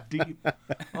character's deep.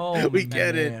 Oh, we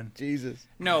get it. Jesus.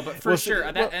 No, but for sure,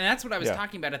 and that's what I was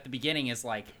talking about at the beginning. Is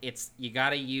like, you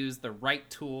got to use the right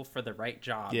tool for the right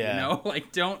job. Yeah.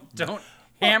 Like don't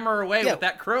hammer away with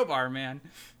that crowbar, man.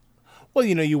 Well,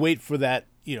 you wait for that,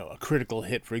 a critical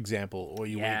hit, for example, or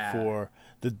you wait for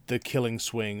the killing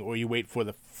swing, or you wait for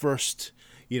the first.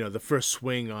 The first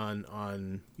swing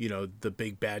on the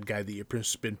big bad guy that you've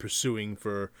been pursuing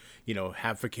for,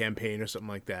 half a campaign or something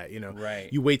like that. Right.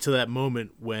 You wait till that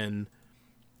moment when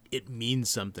it means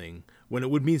something, when it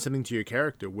would mean something to your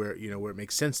character, where it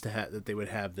makes sense to have that they would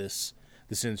have this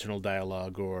internal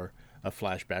dialogue, or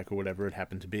flashback or whatever it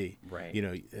happened to be. Right.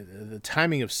 The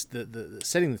timing of the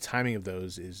setting the timing of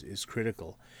those is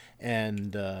critical,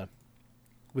 and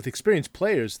with experienced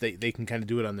players, they can kind of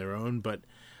do it on their own, but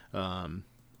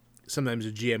sometimes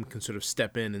a GM can sort of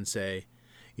step in and say,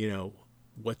 and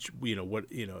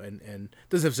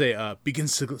doesn't have to say begin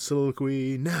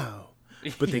soliloquy now,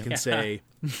 but they can say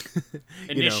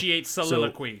initiate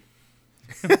soliloquy.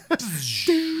 But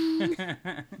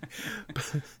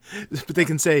they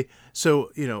can say,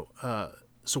 so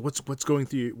what's going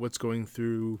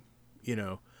through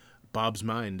Bob's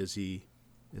mind as he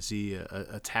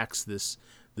attacks this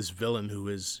villain who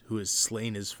has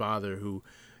slain his father, who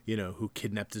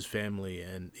kidnapped his family,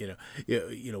 and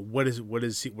what is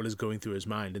going through his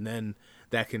mind, and then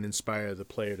that can inspire the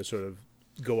player to sort of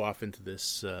go off into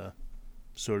this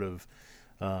sort of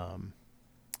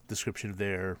description of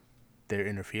their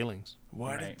inner feelings.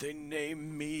 Why did they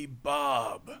name me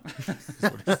Bob? That's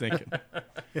what he's thinking.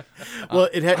 Well,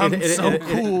 I'm so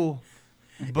cool.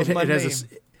 But my name...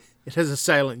 it has a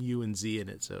silent U and Z in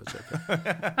it, so it's okay.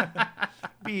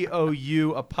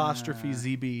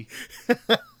 BOU''ZB.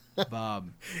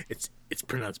 Bob. It's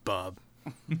pronounced Bob.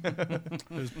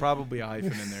 There's probably a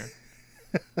hyphen in there.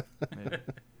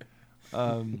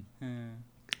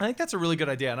 I think that's a really good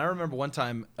idea. And I remember one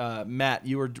time, Matt,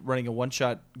 you were running a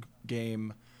one-shot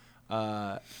game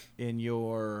in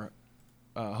your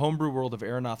homebrew world of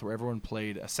Aeronaut, where everyone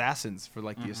played assassins for the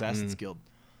Assassin's Guild.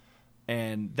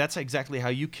 And that's exactly how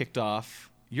you kicked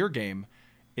off your game,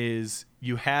 is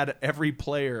you had every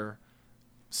player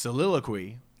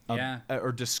soliloquy or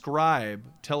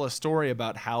tell a story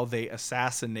about how they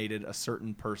assassinated a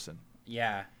certain person.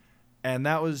 Yeah. And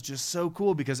that was just so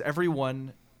cool because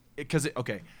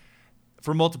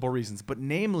for multiple reasons, but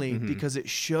namely because it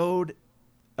showed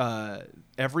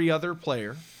every other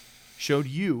player, showed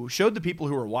the people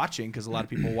who were watching, because a lot of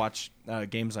people watch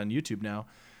games on YouTube now,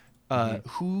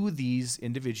 who these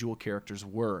individual characters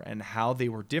were and how they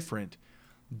were different,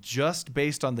 just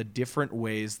based on the different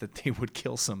ways that they would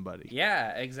kill somebody.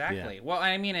 Yeah, exactly. Yeah. Well,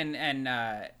 I mean,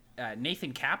 and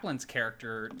Nathan Kaplan's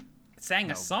character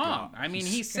sang a song. God. I mean,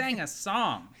 he sang a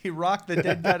song. He rocked the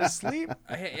dead guy to sleep.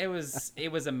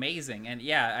 It was amazing. And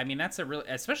yeah, I mean, that's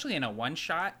especially in a one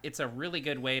shot, it's a really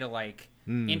good way to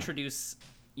introduce,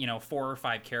 4 or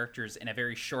 5 characters in a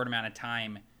very short amount of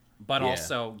time, but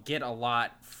also get a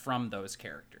lot from those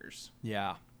characters.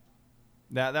 Yeah.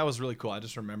 That was really cool. I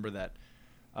just remember that.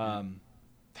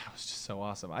 That was just so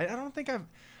awesome. I don't think I'm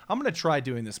going to try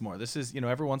doing this more. This is,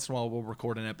 every once in a while we'll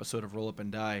record an episode of Roll Up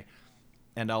and Die,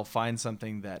 and I'll find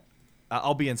something that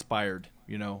I'll be inspired,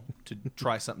 to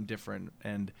try something different.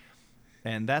 And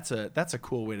that's a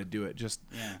cool way to do it. Just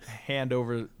hand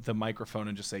over the microphone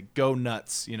and just say, go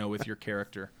nuts, with your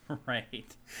character.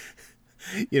 Right.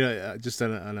 Just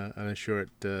on a short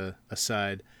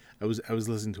aside, I was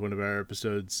listening to one of our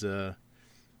episodes the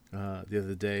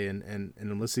other day, and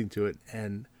I'm listening to it,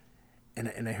 and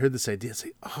I heard this idea. It's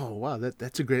like, oh wow,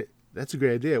 that's a great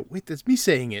idea. Wait, that's me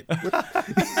saying it.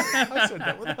 I said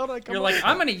that. What the hell did I come You're like,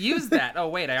 I'm going to use that. Oh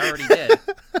wait, I already did.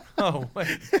 Oh wait,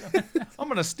 I'm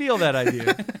going to steal that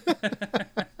idea.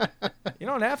 You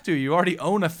don't have to. You already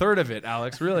own a third of it,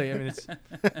 Alex. Really, I mean, it's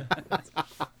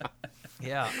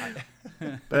yeah.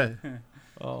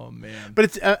 Oh man. But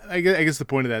it's I guess the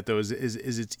point of that though is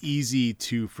it's easy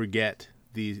to forget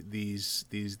these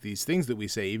things that we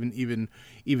say. Even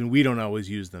we don't always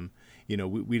use them.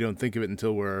 We don't think of it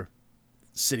until we're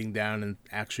sitting down and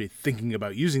actually thinking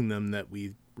about using them, that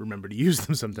we remember to use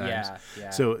them sometimes. Yeah.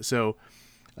 So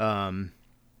trying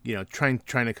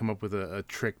to come up with a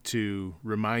trick to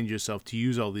remind yourself to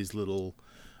use all these little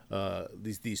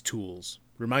these tools.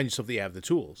 Remind yourself that you have the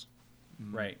tools.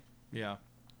 Right. Yeah.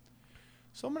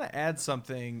 So I'm going to add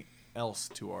something else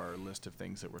to our list of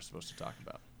things that we're supposed to talk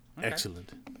about. Okay.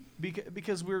 Excellent.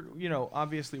 Because we're,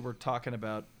 obviously we're talking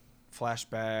about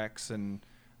flashbacks and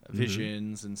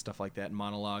visions and stuff like that, and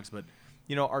monologues, but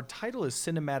our title is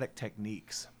Cinematic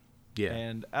Techniques. Yeah.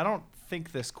 And I don't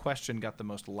think this question got the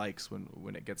most likes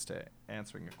when it gets to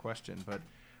answering a question, but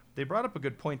they brought up a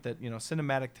good point that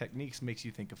cinematic techniques makes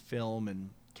you think of film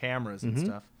and cameras and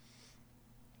stuff.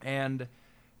 And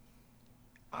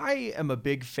I am a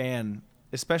big fan,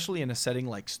 especially in a setting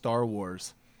like Star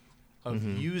Wars, of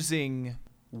using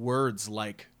words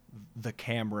like the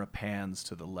camera pans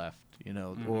to the left,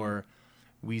 or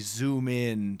we zoom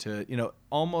in to,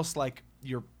 almost like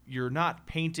you're not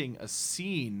painting a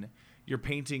scene, you're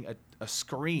painting a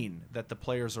screen that the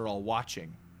players are all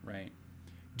watching. Right.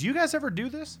 Do you guys ever do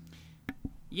this?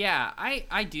 Yeah,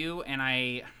 I do, and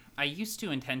I I used to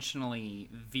intentionally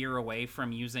veer away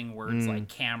from using words like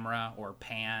camera or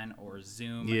pan or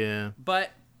zoom. Yeah. But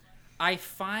I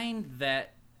find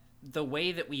that the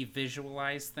way that we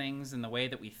visualize things and the way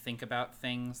that we think about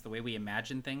things, the way we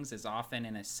imagine things, is often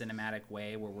in a cinematic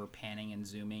way where we're panning and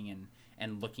zooming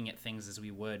and looking at things as we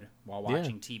would while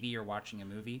watching TV or watching a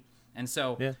movie. And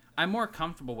so I'm more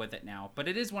comfortable with it now. But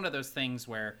it is one of those things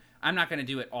where I'm not going to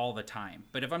do it all the time.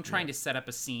 But if I'm trying to set up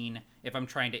a scene, if I'm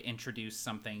trying to introduce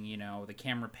something, the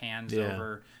camera pans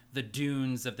over the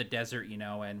dunes of the desert,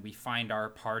 and we find our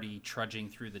party trudging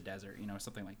through the desert,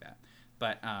 something like that.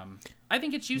 But I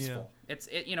think it's useful. Yeah.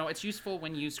 It's useful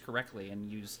when used correctly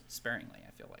and used sparingly,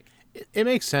 I feel like. It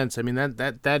makes sense. I mean,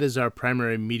 that is our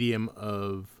primary medium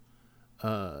of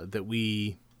that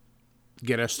we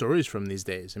get our stories from these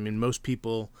days. I mean, most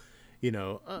people,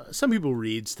 some people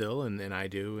read still, and I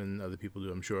do, and other people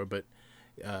do, I'm sure. But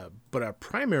our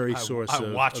primary source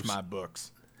I watch my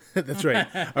books. That's right.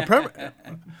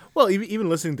 Well, even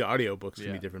listening to audiobooks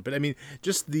can be different. But I mean,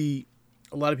 just a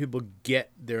lot of people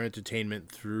get their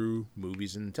entertainment through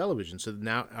movies and television. So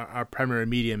now our primary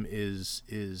medium is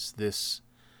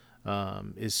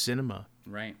cinema,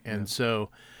 right? And so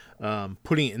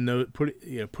putting it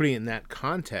in that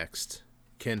context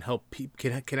can help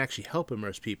can actually help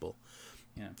immerse people.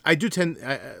 Yeah, I do tend,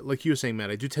 like you were saying, Matt,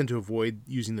 I do tend to avoid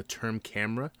using the term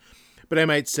camera, but I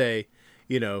might say,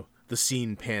 the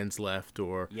scene pans left,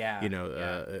 or your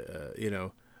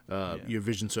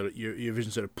vision sort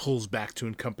of pulls back to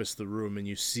encompass the room, and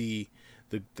you see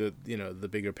the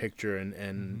bigger picture,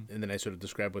 and then I sort of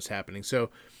describe what's happening.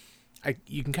 So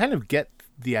you can kind of get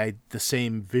the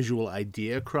same visual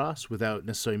idea across without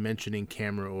necessarily mentioning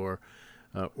camera or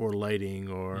lighting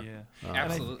or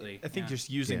absolutely. I think just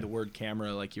using the word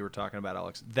camera, like you were talking about,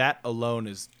 Alex, that alone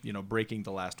is breaking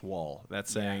the last wall.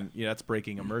 That's saying that's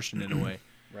breaking immersion in a way.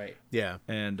 Right. Yeah.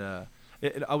 And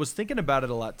I was thinking about it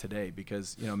a lot today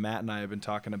because Matt and I have been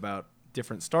talking about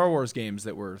different Star Wars games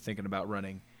that we're thinking about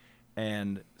running,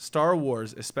 and Star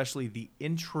Wars, especially the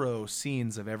intro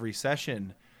scenes of every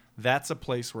session, that's a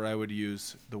place where I would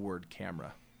use the word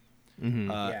camera.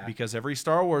 Because every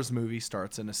Star Wars movie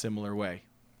starts in a similar way,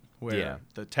 where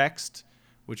the text,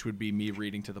 which would be me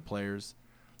reading to the players,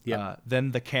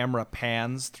 then the camera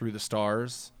pans through the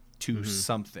stars to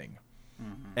something,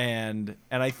 and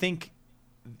I think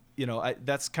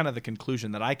that's kind of the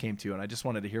conclusion that I came to, and I just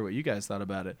wanted to hear what you guys thought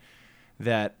about it.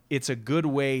 That it's a good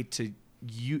way to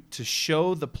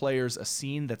show the players a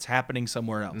scene that's happening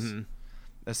somewhere else,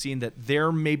 a scene that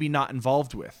they're maybe not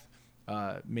involved with.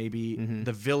 Maybe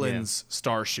the villain's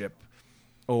starship,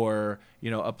 or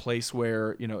a place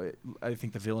where I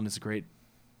think the villain is a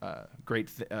great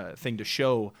thing to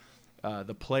show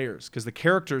the players, because the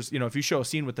characters, if you show a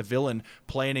scene with the villain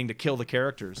planning to kill the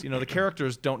characters, the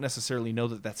characters don't necessarily know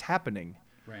that that's happening,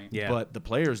 right? Yeah. But the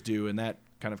players do, and that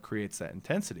kind of creates that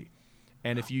intensity.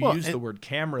 And if you use the word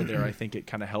camera there, I think it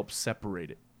kind of helps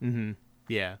separate it.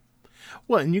 Yeah.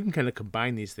 Well, and you can kind of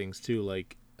combine these things too,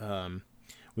 like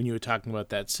when you were talking about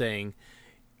that, saying,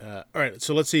 all right,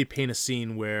 so let's say you paint a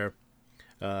scene where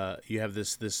you have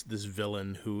this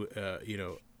villain who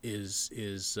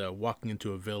is walking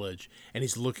into a village, and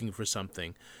he's looking for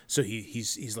something. So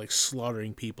he's like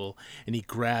slaughtering people, and he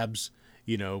grabs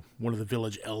one of the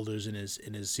village elders in his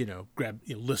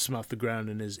lifts him off the ground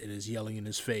and is yelling in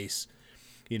his face,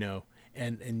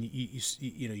 and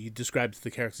you describe to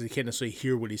the characters, they can't necessarily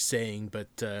hear what he's saying,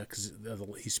 but because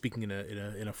he's speaking in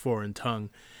a foreign tongue,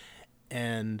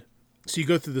 and so you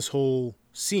go through this whole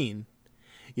scene,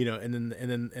 and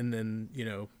then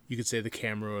you could say the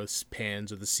camera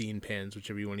pans or the scene pans,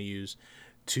 whichever you want to use,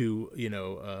 to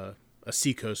a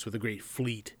seacoast with a great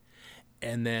fleet,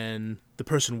 and then the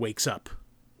person wakes up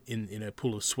in a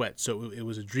pool of sweat. So it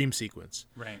was a dream sequence.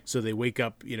 Right. So they wake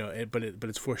up, but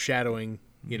it's foreshadowing,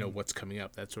 what's coming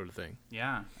up, that sort of thing.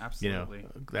 Yeah, absolutely.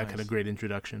 That kind of great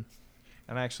introduction.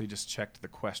 And I actually just checked the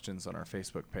questions on our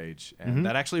Facebook page, and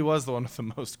that actually was the one with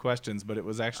the most questions, but it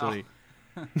was actually...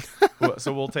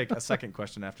 so we'll take a second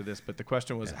question after this, but the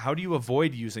question was, how do you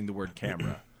avoid using the word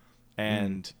camera?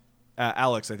 And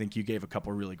Alex, I think you gave a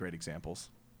couple really great examples.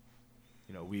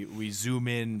 We zoom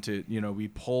in to, we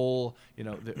pull,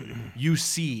 you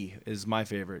see is my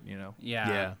favorite,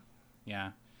 Yeah.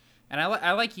 And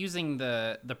I like using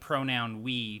the pronoun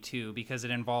we too, because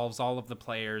it involves all of the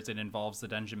players. It involves the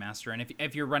dungeon master, and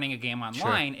if you're running a game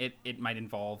online, it might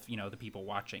involve the people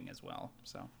watching as well.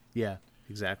 So yeah,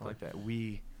 exactly. I like that.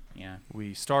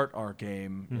 We start our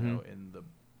game, in the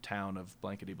town of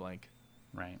blankety blank,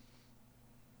 right,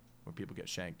 where people get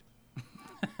shanked.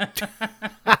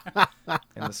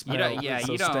 And the smell.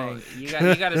 You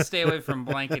got to stay away from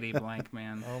blankety blank,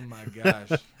 man. Oh my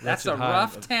gosh, that's a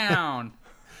rough town.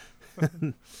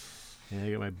 Yeah,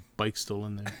 I got my bike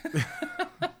stolen there.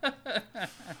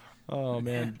 Oh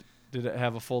man, did it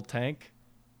have a full tank?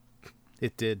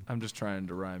 It did. I'm just trying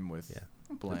to rhyme with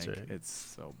blank. Right. It's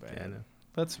so bad. Yeah, I know.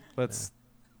 Let's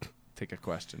take a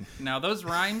question. Now those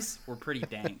rhymes were pretty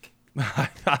dank.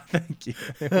 Thank you.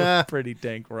 They were pretty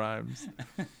dank rhymes.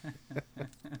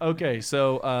 Okay,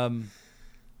 so all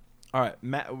right,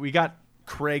 Matt, we got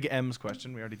Craig M's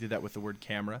question. We already did that with the word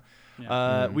camera.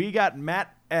 Yeah. We got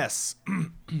Matt S.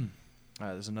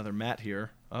 There's another Matt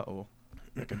here. Uh-oh.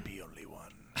 There can be only one.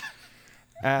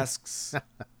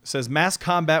 Says, mass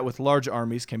combat with large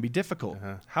armies can be difficult.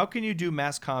 How can you do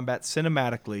mass combat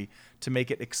cinematically to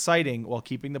make it exciting while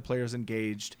keeping the players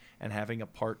engaged and having a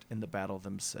part in the battle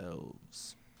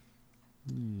themselves?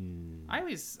 I'm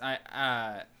going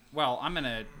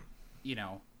to,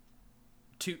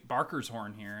 toot Barker's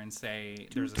horn here and say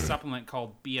there's a supplement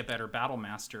called Be a Better Battle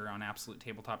Master on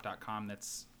AbsoluteTabletop.com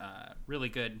that's really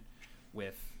good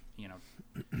with,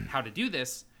 how to do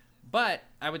this. But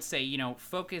I would say,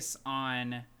 focus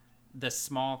on the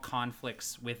small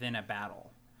conflicts within a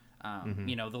battle.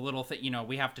 The little thing,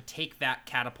 we have to take that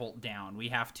catapult down. We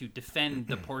have to defend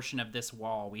the portion of this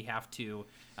wall. We have to,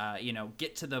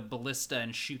 get to the ballista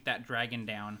and shoot that dragon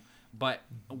down. But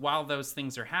while those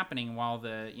things are happening, while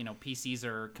the, PCs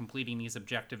are completing these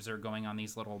objectives or going on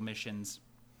these little missions,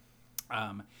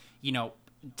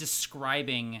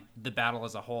 describing the battle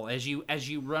as a whole. As you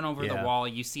run over the wall,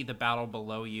 you see the battle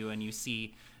below you, and you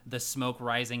see the smoke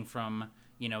rising from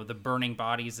the burning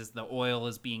bodies as the oil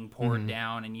is being poured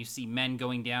down, and you see men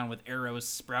going down with arrows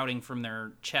sprouting from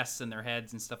their chests and their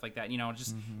heads and stuff like that.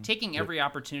 Just taking every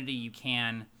opportunity you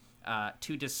can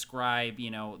to describe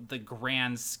the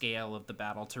grand scale of the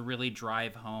battle, to really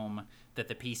drive home that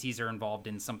the PCs are involved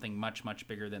in something much, much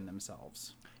bigger than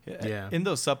themselves. Yeah. In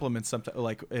those supplements, sometimes,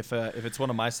 like if it's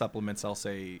one of my supplements, I'll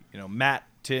say, Matt,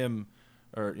 Tim,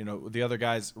 or the other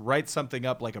guys, write something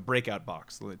up like a breakout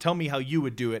box. Tell me how you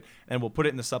would do it, and we'll put it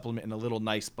in the supplement in a little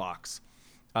nice box,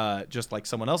 just like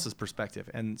someone else's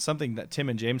perspective. And something that Tim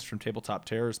and James from Tabletop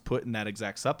Terrors put in that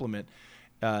exact supplement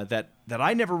that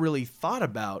I never really thought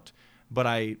about, but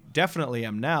I definitely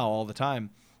am now all the time,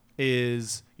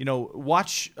 is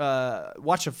watch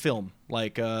a film,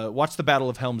 like watch the Battle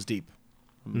of Helm's Deep.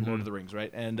 Lord of the Rings,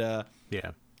 right? And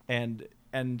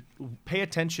and pay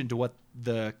attention to what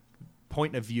the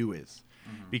point of view is,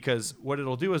 because what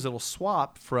it'll do is it'll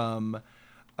swap from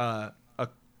a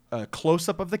close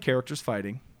up of the characters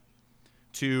fighting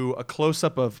to a close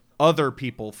up of other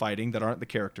people fighting that aren't the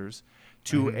characters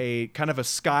to a kind of a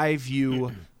sky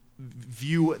view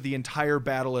the entire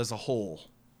battle as a whole,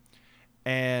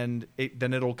 and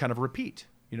then it'll kind of repeat.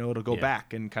 It'll go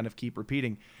back and kind of keep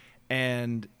repeating,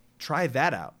 and try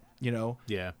that out.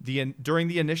 During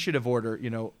the initiative order,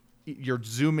 you're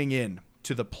zooming in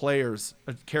to the players'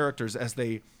 characters as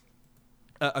they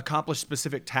accomplish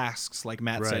specific tasks. Like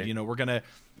Matt said, we're gonna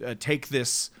take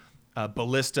this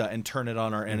ballista and turn it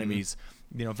on our enemies.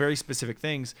 Very specific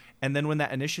things. And then when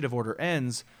that initiative order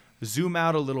ends, zoom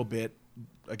out a little bit,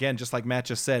 again, just like Matt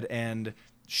just said, and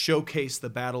showcase the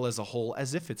battle as a whole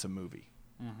as if it's a movie.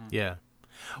 Yeah.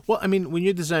 Well, I mean, when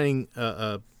you're designing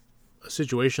a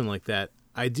situation like that,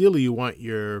 ideally you want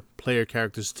your player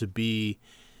characters to be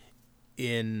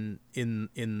in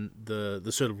the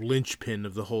sort of linchpin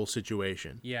of the whole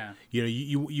situation. Yeah.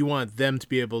 You want them to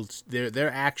be able to,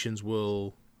 their actions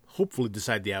will hopefully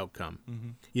decide the outcome.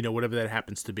 Whatever that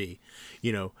happens to be.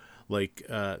 Like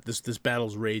this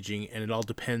battle's raging, and it all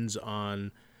depends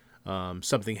on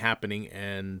something happening,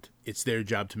 and it's their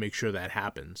job to make sure that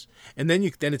happens. And then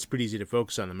it's pretty easy to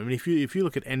focus on them. I mean, if you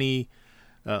look at any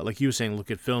like you were saying,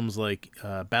 look at films like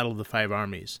Battle of the Five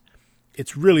Armies.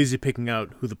 It's really easy picking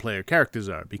out who the player characters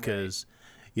are, because,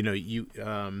 when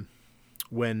Thorin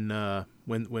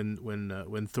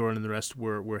and the rest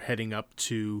were heading up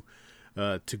to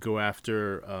go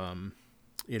after,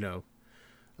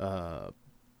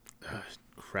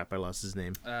 crap, I lost his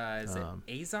name. Is it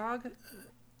Azog?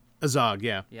 Azog,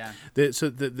 yeah. Yeah. So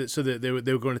they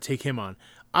were going to take him on.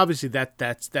 Obviously, that's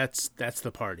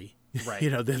the party. Right.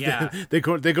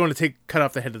 They're going to cut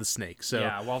off the head of the snake. So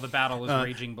while the battle is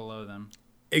raging below them.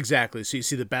 Exactly. So you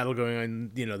see the battle going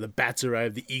on. The bats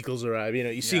arrive, the eagles arrive.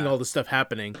 You're seeing all this stuff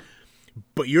happening,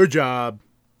 but your job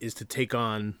is to take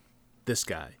on this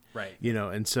guy. Right.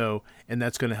 And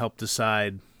that's going to help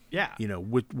decide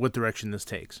what direction this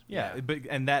takes. But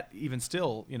and that even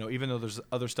still, even though there's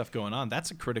other stuff going on,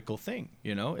 that's a critical thing.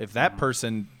 If that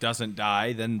person doesn't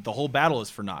die, then the whole battle is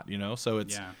for naught. So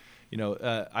it's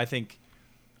I think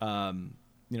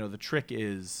the trick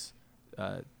is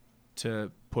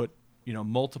to put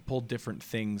multiple different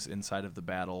things inside of the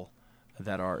battle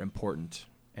that are important,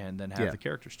 and then have the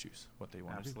characters choose what they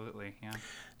want to do. Absolutely, yeah.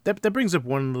 That brings up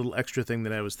one little extra thing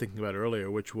that I was thinking about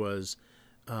earlier, which was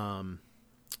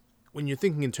when you're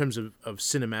thinking in terms of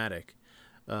cinematic,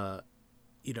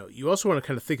 you also want to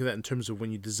kind of think of that in terms of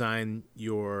when you design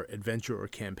your adventure or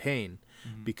campaign,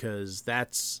 because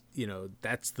that's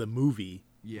the movie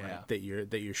that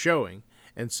you're showing.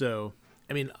 And so,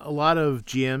 I mean, a lot of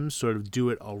GMs sort of do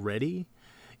it already.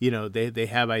 They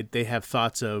have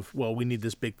thoughts of, well, we need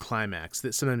this big climax.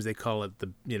 That sometimes they call it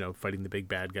fighting the big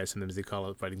bad guy. Sometimes they call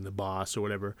it fighting the boss or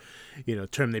whatever,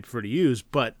 term they prefer to use.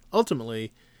 But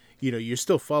ultimately, you're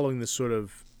still following this sort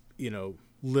of,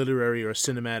 literary or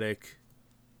cinematic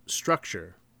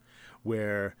structure,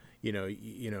 where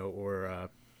or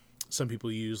some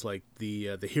people use like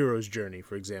the hero's journey,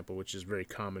 for example, which is very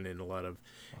common in a lot of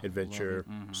adventure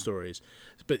stories.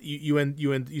 But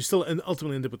you still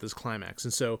ultimately end up with this climax,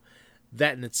 and so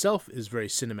that in itself is very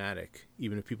cinematic,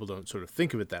 even if people don't sort of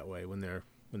think of it that way when they're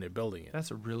building it.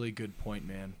 That's a really good point,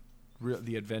 man.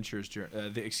 The adventure's journey,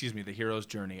 the hero's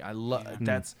journey. I love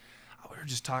that's. I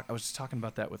was just talking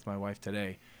about that with my wife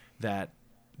today. That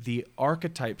the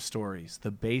archetype stories,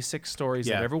 the basic stories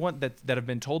that everyone that have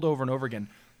been told over and over again,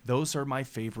 those are my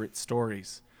favorite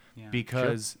stories,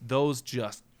 because those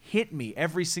just hit me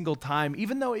every single time.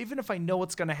 Even if I know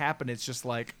what's going to happen, it's just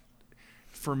like,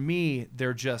 for me,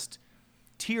 they're just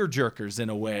tear jerkers in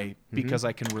a way, because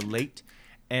I can relate,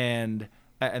 and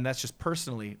that's just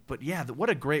personally. But what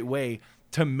a great way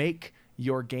to make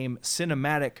your game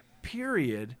cinematic,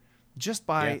 period, just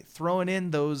by throwing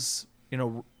in those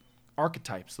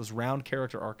archetypes, those round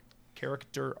character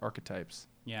archetypes.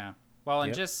 Yeah. Well,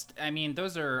 and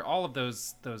those are all of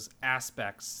those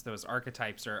aspects, those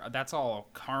archetypes that's all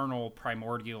carnal,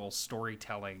 primordial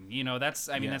storytelling. That's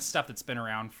stuff that's been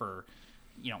around for,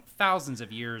 thousands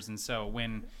of years. And so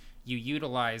when you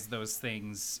utilize those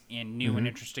things in new and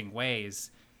interesting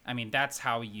ways, that's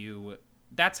how you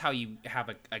have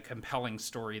a compelling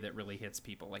story that really hits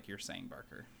people, like you're saying,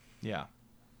 Barker. Yeah.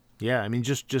 Yeah,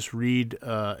 just read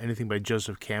anything by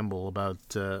Joseph Campbell about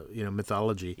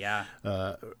mythology. Yeah.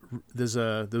 There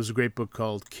was a great book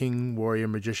called King, Warrior,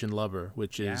 Magician, Lover,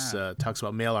 which is talks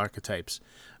about male archetypes,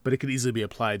 but it could easily be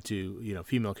applied to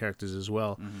female characters as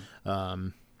well.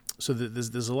 So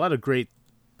there's a lot of great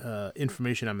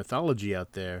information on mythology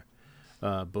out there,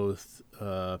 both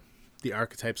the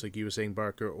archetypes, like you were saying,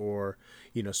 Barker, or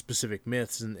specific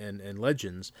myths and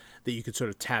legends that you could sort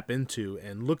of tap into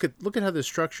and look at how they're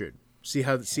structured, see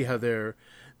how they're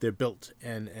built,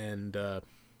 and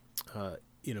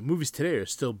movies today are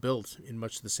still built in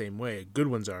much the same way. Good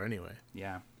ones are anyway.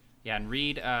 Yeah, and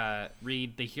read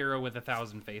The Hero with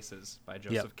 1,000 Faces by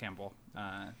Joseph Campbell.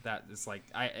 That is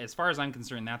as far as I'm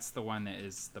concerned, that's the one that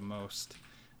is the most.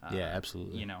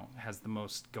 Absolutely. Has the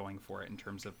most going for it in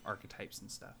terms of archetypes and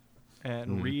stuff.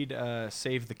 And read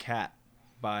Save the Cat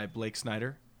by Blake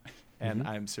Snyder, and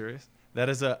I'm serious. That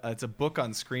is it's a book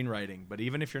on screenwriting, but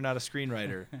even if you're not a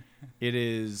screenwriter, it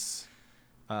is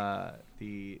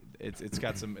it's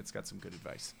got some good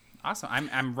advice. Awesome.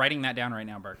 I'm writing that down right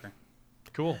now, Barker.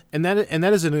 Cool. And that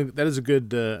is a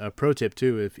good pro tip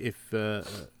too. If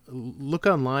look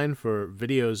online for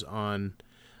videos on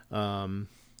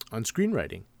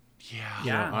screenwriting.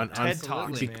 On TED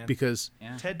Talks, man. Because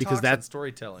TED because Talks that's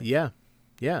storytelling.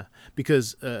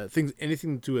 Because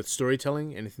anything to do with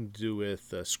storytelling, anything to do with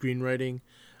screenwriting,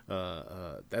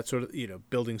 that sort of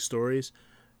building stories,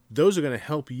 those are going to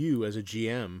help you as a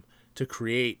GM to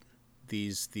create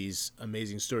these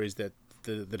amazing stories that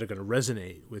are going to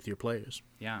resonate with your players.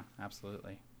 Yeah,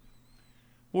 absolutely.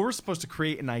 Well, we're supposed to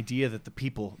create an idea that the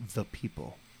people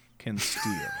can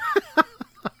steal.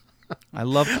 I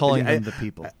love calling them the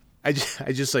people. I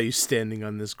just saw you standing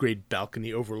on this great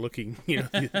balcony overlooking,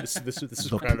 this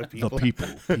crowd of people. The people.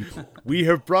 We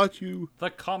have brought you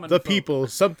the people,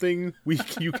 something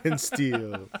you can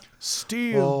steal.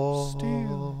 Steal.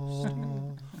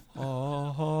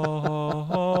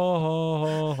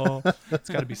 It's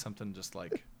got to be something just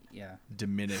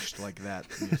diminished like that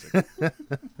music.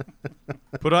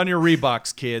 Put on your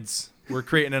Reeboks, kids. We're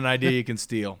creating an idea you can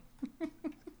steal.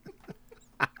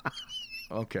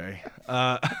 Okay.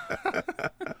 All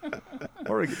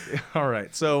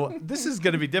right. So this is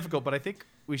going to be difficult, but I think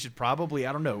we should probably,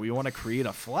 we want to create a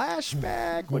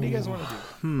flashback. What do you guys want to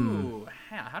do? Ooh,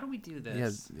 Matt, how do we do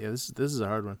this? Yeah. This is a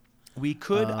hard one. We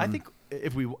could, I think,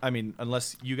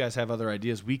 unless you guys have other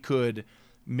ideas, we could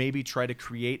maybe try to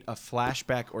create a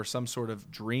flashback or some sort of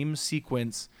dream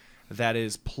sequence that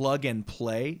is plug and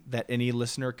play that any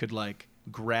listener could like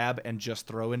grab and just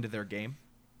throw into their game.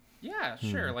 Yeah,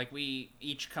 sure. Like we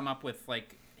each come up with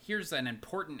like, here's an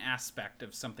important aspect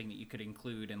of something that you could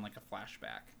include in like a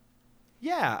flashback.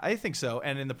 Yeah, I think so.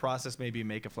 And in the process, maybe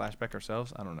make a flashback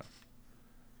ourselves. I don't know.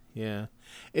 Yeah,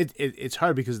 it's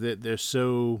hard because they're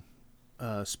so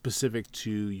specific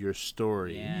to your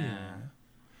story. Yeah.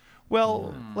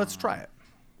 Well, let's try it.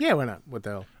 Yeah, why not? What the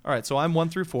hell? All right, so I'm 1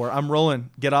 through 4. I'm rolling.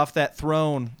 Get off that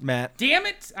throne, Matt. Damn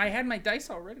it! I had my dice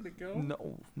all ready to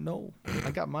go. No,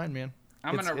 I got mine, man.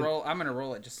 I'm gonna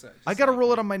roll it just. I gotta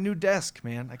roll it on my new desk,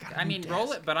 man.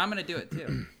 Roll it, but I'm gonna do it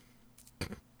too.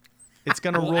 It's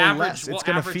gonna roll less. We'll it's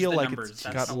gonna average feel the like numbers. it's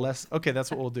got less. Okay, that's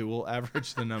what we'll do. We'll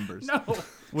average the numbers. No.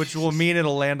 Which will mean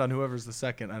it'll land on whoever's the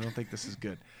second. I don't think this is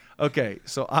good. Okay,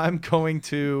 so I'm going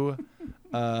to,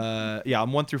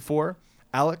 I'm 1 through 4.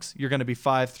 Alex, you're going to be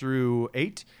 5 through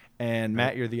 8, and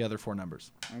Matt, you're the other 4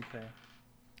 numbers. Okay.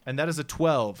 And that is a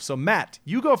 12. So Matt,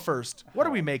 you go first. What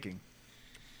are we making?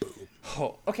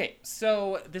 Oh, okay.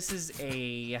 So this is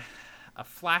a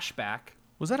flashback.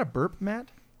 Was that a burp, Matt?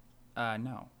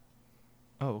 No.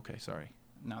 Oh, okay. Sorry.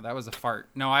 No, that was a fart.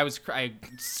 No, I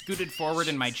scooted forward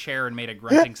in my chair and made a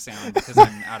grunting sound because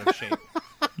I'm out of shape.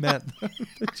 Matt,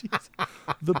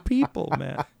 the people,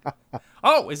 Matt.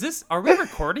 Oh, are we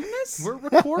recording this? We're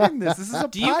recording this. This is a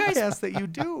podcast that you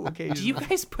do occasionally. Do you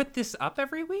guys put this up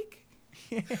every week?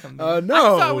 Yeah, no,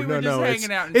 I thought we were just no.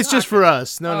 hanging out and it's just for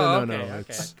us. No.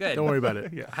 Okay, good. Don't worry about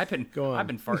it. Yeah. I've been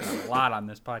farting a lot on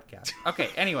this podcast. Okay,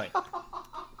 anyway.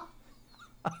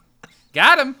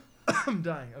 Got him. I'm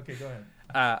dying. Okay, go ahead.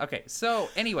 Okay, so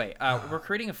anyway, we're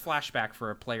creating a flashback for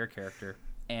a player character,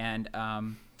 and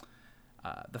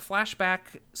the flashback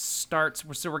starts.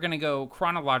 So we're going to go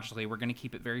chronologically. We're going to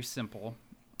keep it very simple.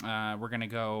 We're going to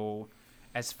go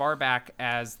as far back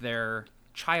as their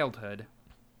childhood,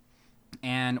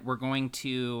 and we're going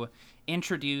to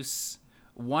introduce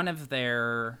one of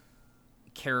their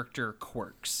character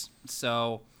quirks.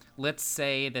 So let's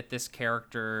say that this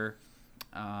character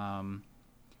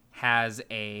has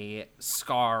a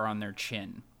scar on their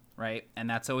chin, right? And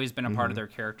that's always been a part of their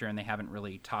character, and they haven't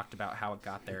really talked about how it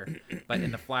got there. But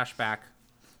in the flashback,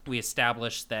 we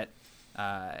established that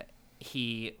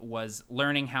he was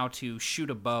learning how to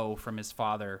shoot a bow from his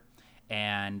father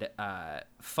and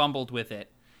fumbled with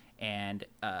it and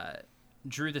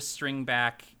drew the string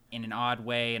back in an odd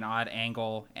way, an odd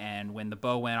angle, and when the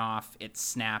bow went off, it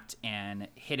snapped and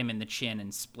hit him in the chin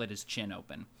and split his chin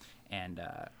open. And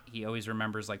he always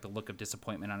remembers like the look of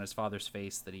disappointment on his father's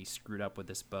face that he screwed up with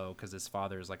this bow because his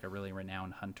father is like a really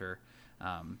renowned hunter.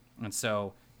 And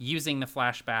so using the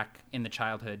flashback in the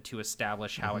childhood to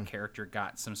establish how a character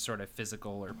got some sort of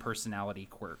physical or personality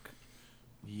quirk.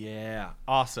 Yeah,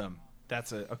 awesome.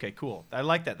 Okay, cool. I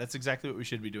like that. That's exactly what we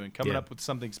should be doing. Coming up with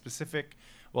something specific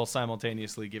while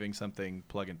simultaneously giving something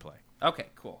plug and play. Okay,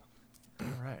 cool. All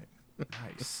right.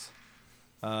 Nice.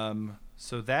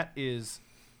 So that is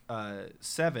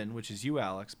 7, which is you,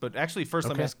 Alex. But actually, first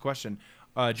let me ask a question.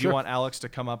 Do you want Alex to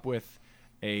come up with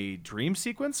a dream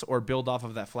sequence or build off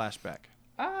of that flashback?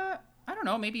 I don't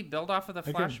know. Maybe build off of the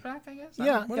flashback, I guess?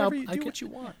 Yeah, Whatever you do what you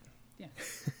want. Yeah.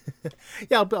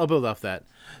 Yeah, I'll build off that.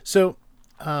 So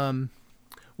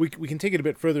we can take it a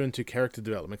bit further into character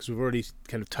development because we've already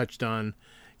kind of touched on,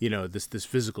 this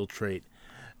physical trait.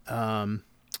 And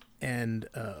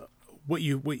what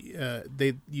you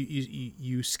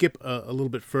skip a little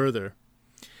bit further,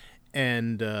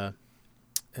 and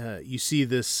you see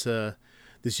this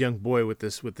young boy with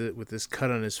this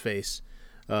cut on his face,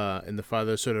 and the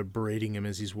father sort of berating him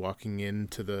as he's walking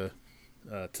into the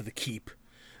keep,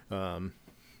 and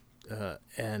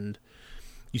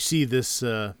you see this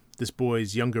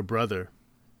boy's younger brother,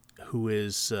 who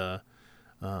is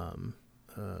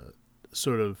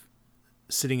sort of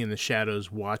sitting in the shadows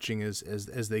watching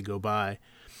as they go by,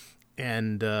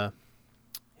 and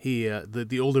he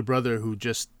the older brother who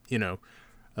just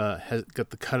has got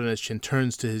the cut on his chin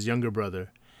turns to his younger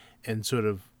brother and sort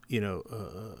of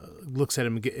looks at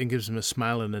him and gives him a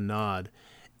smile and a nod,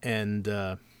 and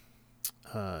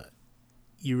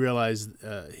you realize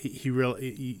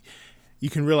you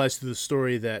can realize through the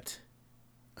story that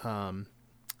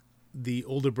the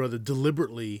older brother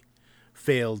deliberately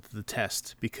failed the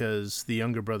test because the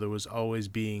younger brother was always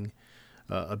being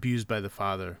abused by the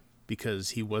father because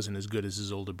he wasn't as good as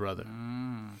his older brother.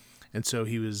 And so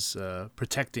he was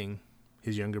protecting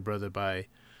his younger brother by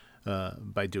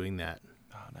doing that.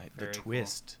 Oh, nice. The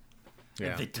twist.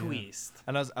 The twist.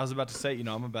 And I was about to say,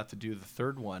 I'm about to do the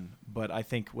third one, but I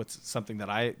think what's something that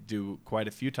I do quite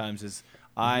a few times is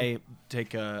I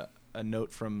take a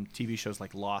note from TV shows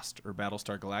like Lost or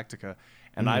Battlestar Galactica,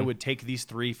 and I would take these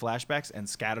 3 flashbacks and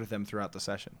scatter them throughout the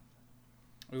session.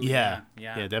 Ooh, yeah,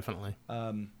 definitely.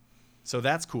 So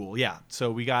that's cool. Yeah. So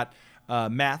we got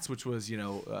Matt's, which was a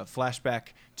flashback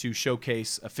to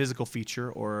showcase a physical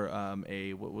feature or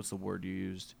what was the word you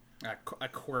used? A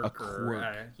quirk.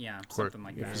 Something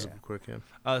like that. Physical quirk, yeah.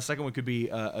 The second one could be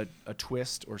a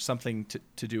twist or something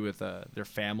to do with their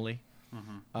family.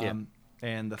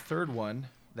 And the third one,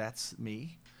 that's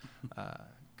me.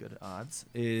 Good odds.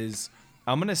 Is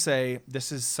I'm going to say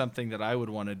this is something that I would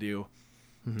want to do.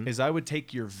 Is I would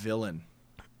take your villain.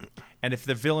 And if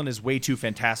the villain is way too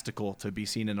fantastical to be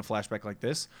seen in a flashback like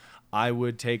this, I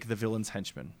would take the villain's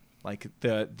henchman, like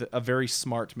a very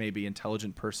smart, maybe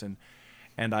intelligent person,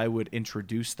 and I would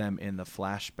introduce them in the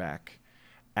flashback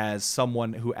as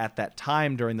someone who at that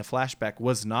time during the flashback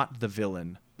was not the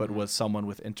villain, but was someone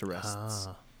with interests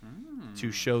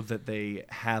to show that they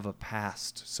have a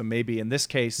past. So maybe in this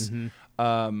case,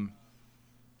 the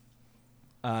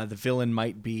villain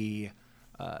might be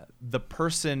the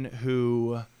person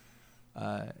who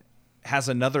has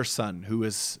another son who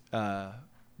is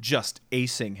just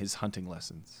acing his hunting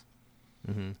lessons.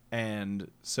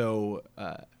 And so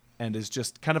and is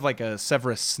just kind of like a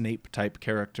Severus Snape type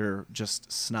character,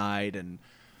 just snide and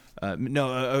a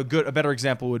better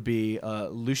example would be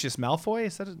Lucius Malfoy.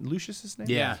 Is that Lucius's name?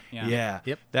 Yeah.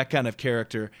 Yep. That kind of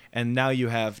character. And now you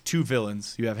have 2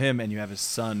 villains. You have him and you have his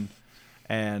son.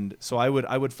 And so I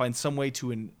would find some way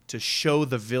to show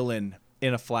the villain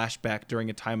in a flashback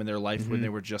during a time in their life when they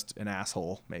were just an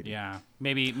asshole, maybe. Yeah.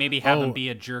 Maybe have him be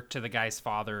a jerk to the guy's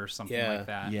father or something like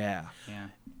that. Yeah.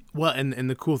 Well, and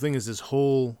the cool thing is this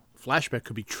whole flashback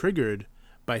could be triggered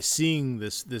by seeing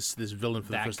this villain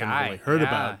for the first time they heard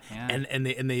about, and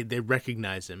they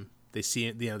recognize him. They see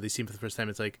it, they see him for the first time.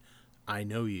 It's like, I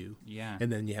know you. Yeah.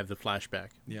 And then you have the flashback.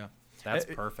 Yeah. That's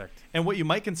perfect. And what you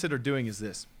might consider doing is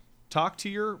this: talk to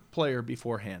your player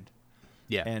beforehand.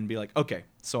 Yeah. And be like, okay,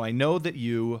 so I know that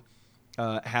you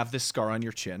have this scar on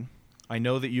your chin. I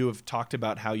know that you have talked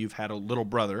about how you've had a little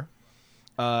brother,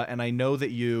 and I know that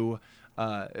you,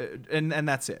 and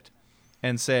that's it.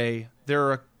 And say, there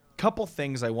are a couple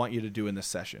things I want you to do in this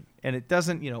session. And it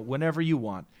doesn't, whenever you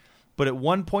want. But at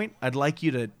one point, I'd like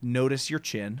you to notice your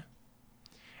chin.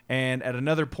 And at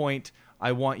another point,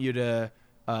 I want you to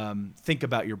think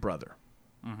about your brother.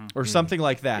 Or something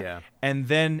like that. Yeah. And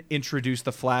then introduce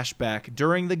the flashback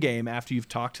during the game after you've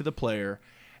talked to the player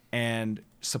and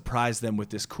surprise them with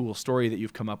this cool story that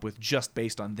you've come up with just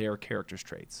based on their character's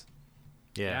traits.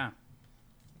 Yeah.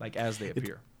 Like as they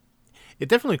appear. It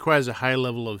definitely requires a high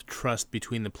level of trust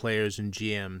between the players and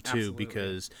GM too. Absolutely.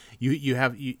 Because you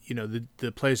have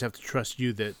the players have to trust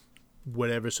you that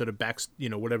whatever sort of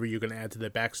whatever you're going to add to their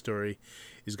backstory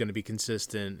is going to be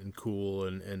consistent and cool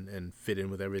and fit in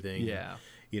with everything. Yeah.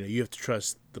 You have to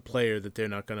trust the player that they're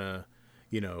not going to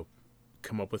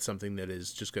come up with something that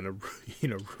is just going to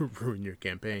ruin your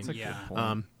campaign.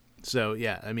 So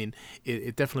yeah, I mean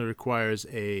it definitely requires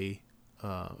a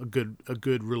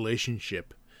good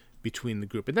relationship between the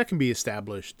group, and that can be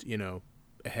established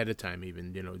ahead of time,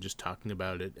 even just talking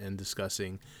about it and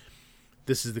discussing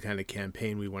this is the kind of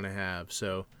campaign we want to have,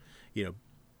 so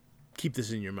keep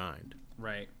this in your mind.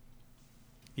 Right.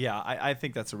 Yeah, I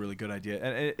think that's a really good idea,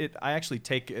 and I actually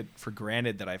take it for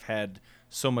granted that I've had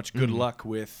so much good luck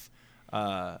with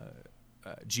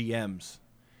GMs,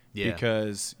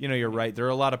 because you're right, there are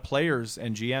a lot of players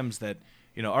and GMs that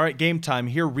all right, game time,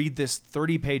 here, read this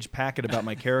 30-page packet about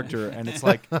my character. And it's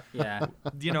like, I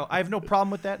have no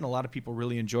problem with that. And a lot of people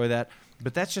really enjoy that.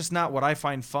 But that's just not what I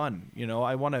find fun.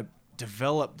 I want to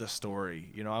develop the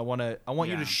story. I want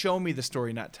you to show me the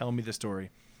story, not tell me the story.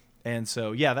 And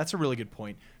so, yeah, that's a really good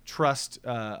point. Trust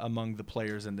among the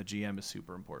players and the GM is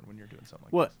super important when you're doing something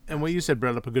like this. And what you said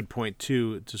brought up a good point,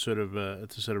 too, to sort of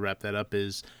wrap that up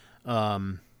is,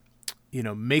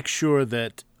 make sure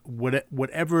that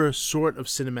whatever sort of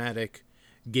cinematic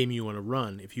game you want to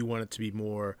run, if you want it to be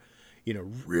more,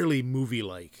 really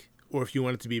movie-like, or if you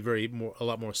want it to be a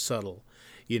lot more subtle,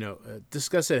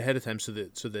 discuss it ahead of time so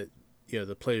that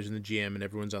the players and the GM and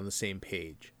everyone's on the same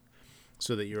page,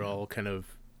 so that you're all kind of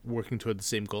working toward the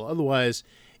same goal. Otherwise,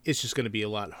 it's just going to be a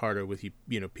lot harder with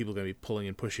people going to be pulling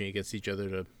and pushing against each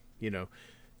other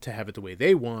to have it the way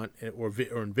they want or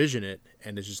envision it,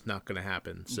 and it's just not going to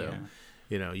happen. So. Yeah.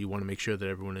 You want to make sure that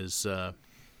everyone is,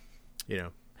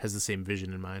 has the same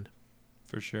vision in mind.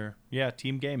 For sure. Yeah,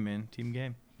 team game, man. Team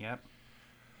game. Yep.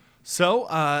 So,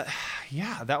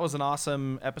 that was an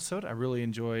awesome episode. I really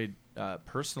enjoyed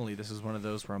personally, this is one of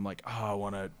those where I'm like, oh, I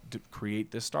want to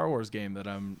create this Star Wars game that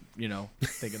I'm,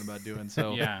 thinking about doing.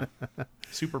 So yeah,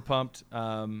 super pumped.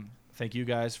 Thank you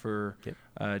guys for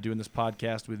doing this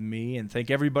podcast with me, and thank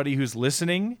everybody who's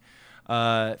listening.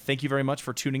 Thank you very much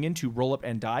for tuning in to Roll Up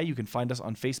and Die. You can find us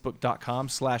on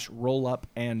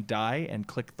Facebook.com/rollupanddie and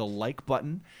click the like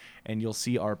button, and you'll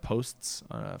see our posts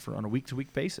on a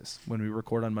week-to-week basis when we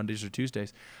record on Mondays or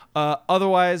Tuesdays.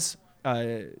 Otherwise,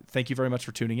 thank you very much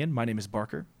for tuning in. My name is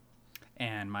Barker.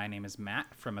 And my name is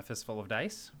Matt from A Fistful of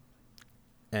Dice.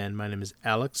 And my name is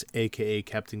Alex, a.k.a.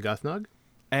 Captain Gothnog.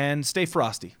 And stay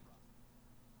frosty.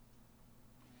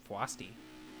 Frosty.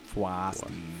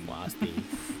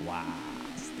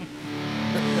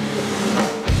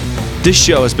 This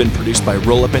show has been produced by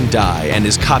Roll Up and Die and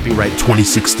is copyright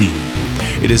 2016.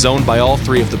 It is owned by all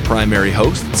three of the primary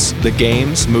hosts. The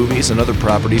games, movies, and other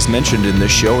properties mentioned in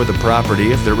this show are the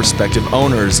property of their respective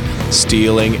owners.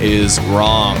 Stealing is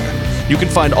wrong. You can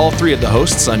find all three of the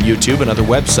hosts on YouTube and other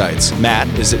websites. Matt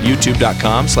is at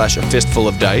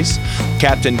youtube.com/afistfulofdice.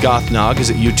 Captain Gothnog is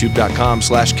at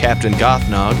youtube.com/Captain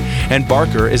Gothnog. And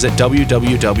Barker is at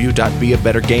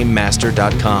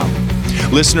www.beabettergamemaster.com.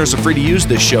 Listeners are free to use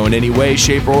this show in any way,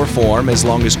 shape, or form as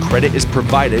long as credit is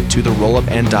provided to the Roll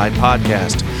Up and Die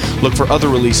podcast. Look for other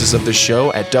releases of the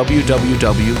show at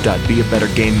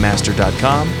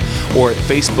www.beabettergamemaster.com or at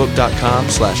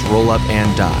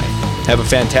facebook.com/rollupanddie. Have a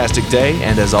fantastic day,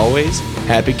 and as always,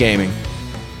 happy gaming.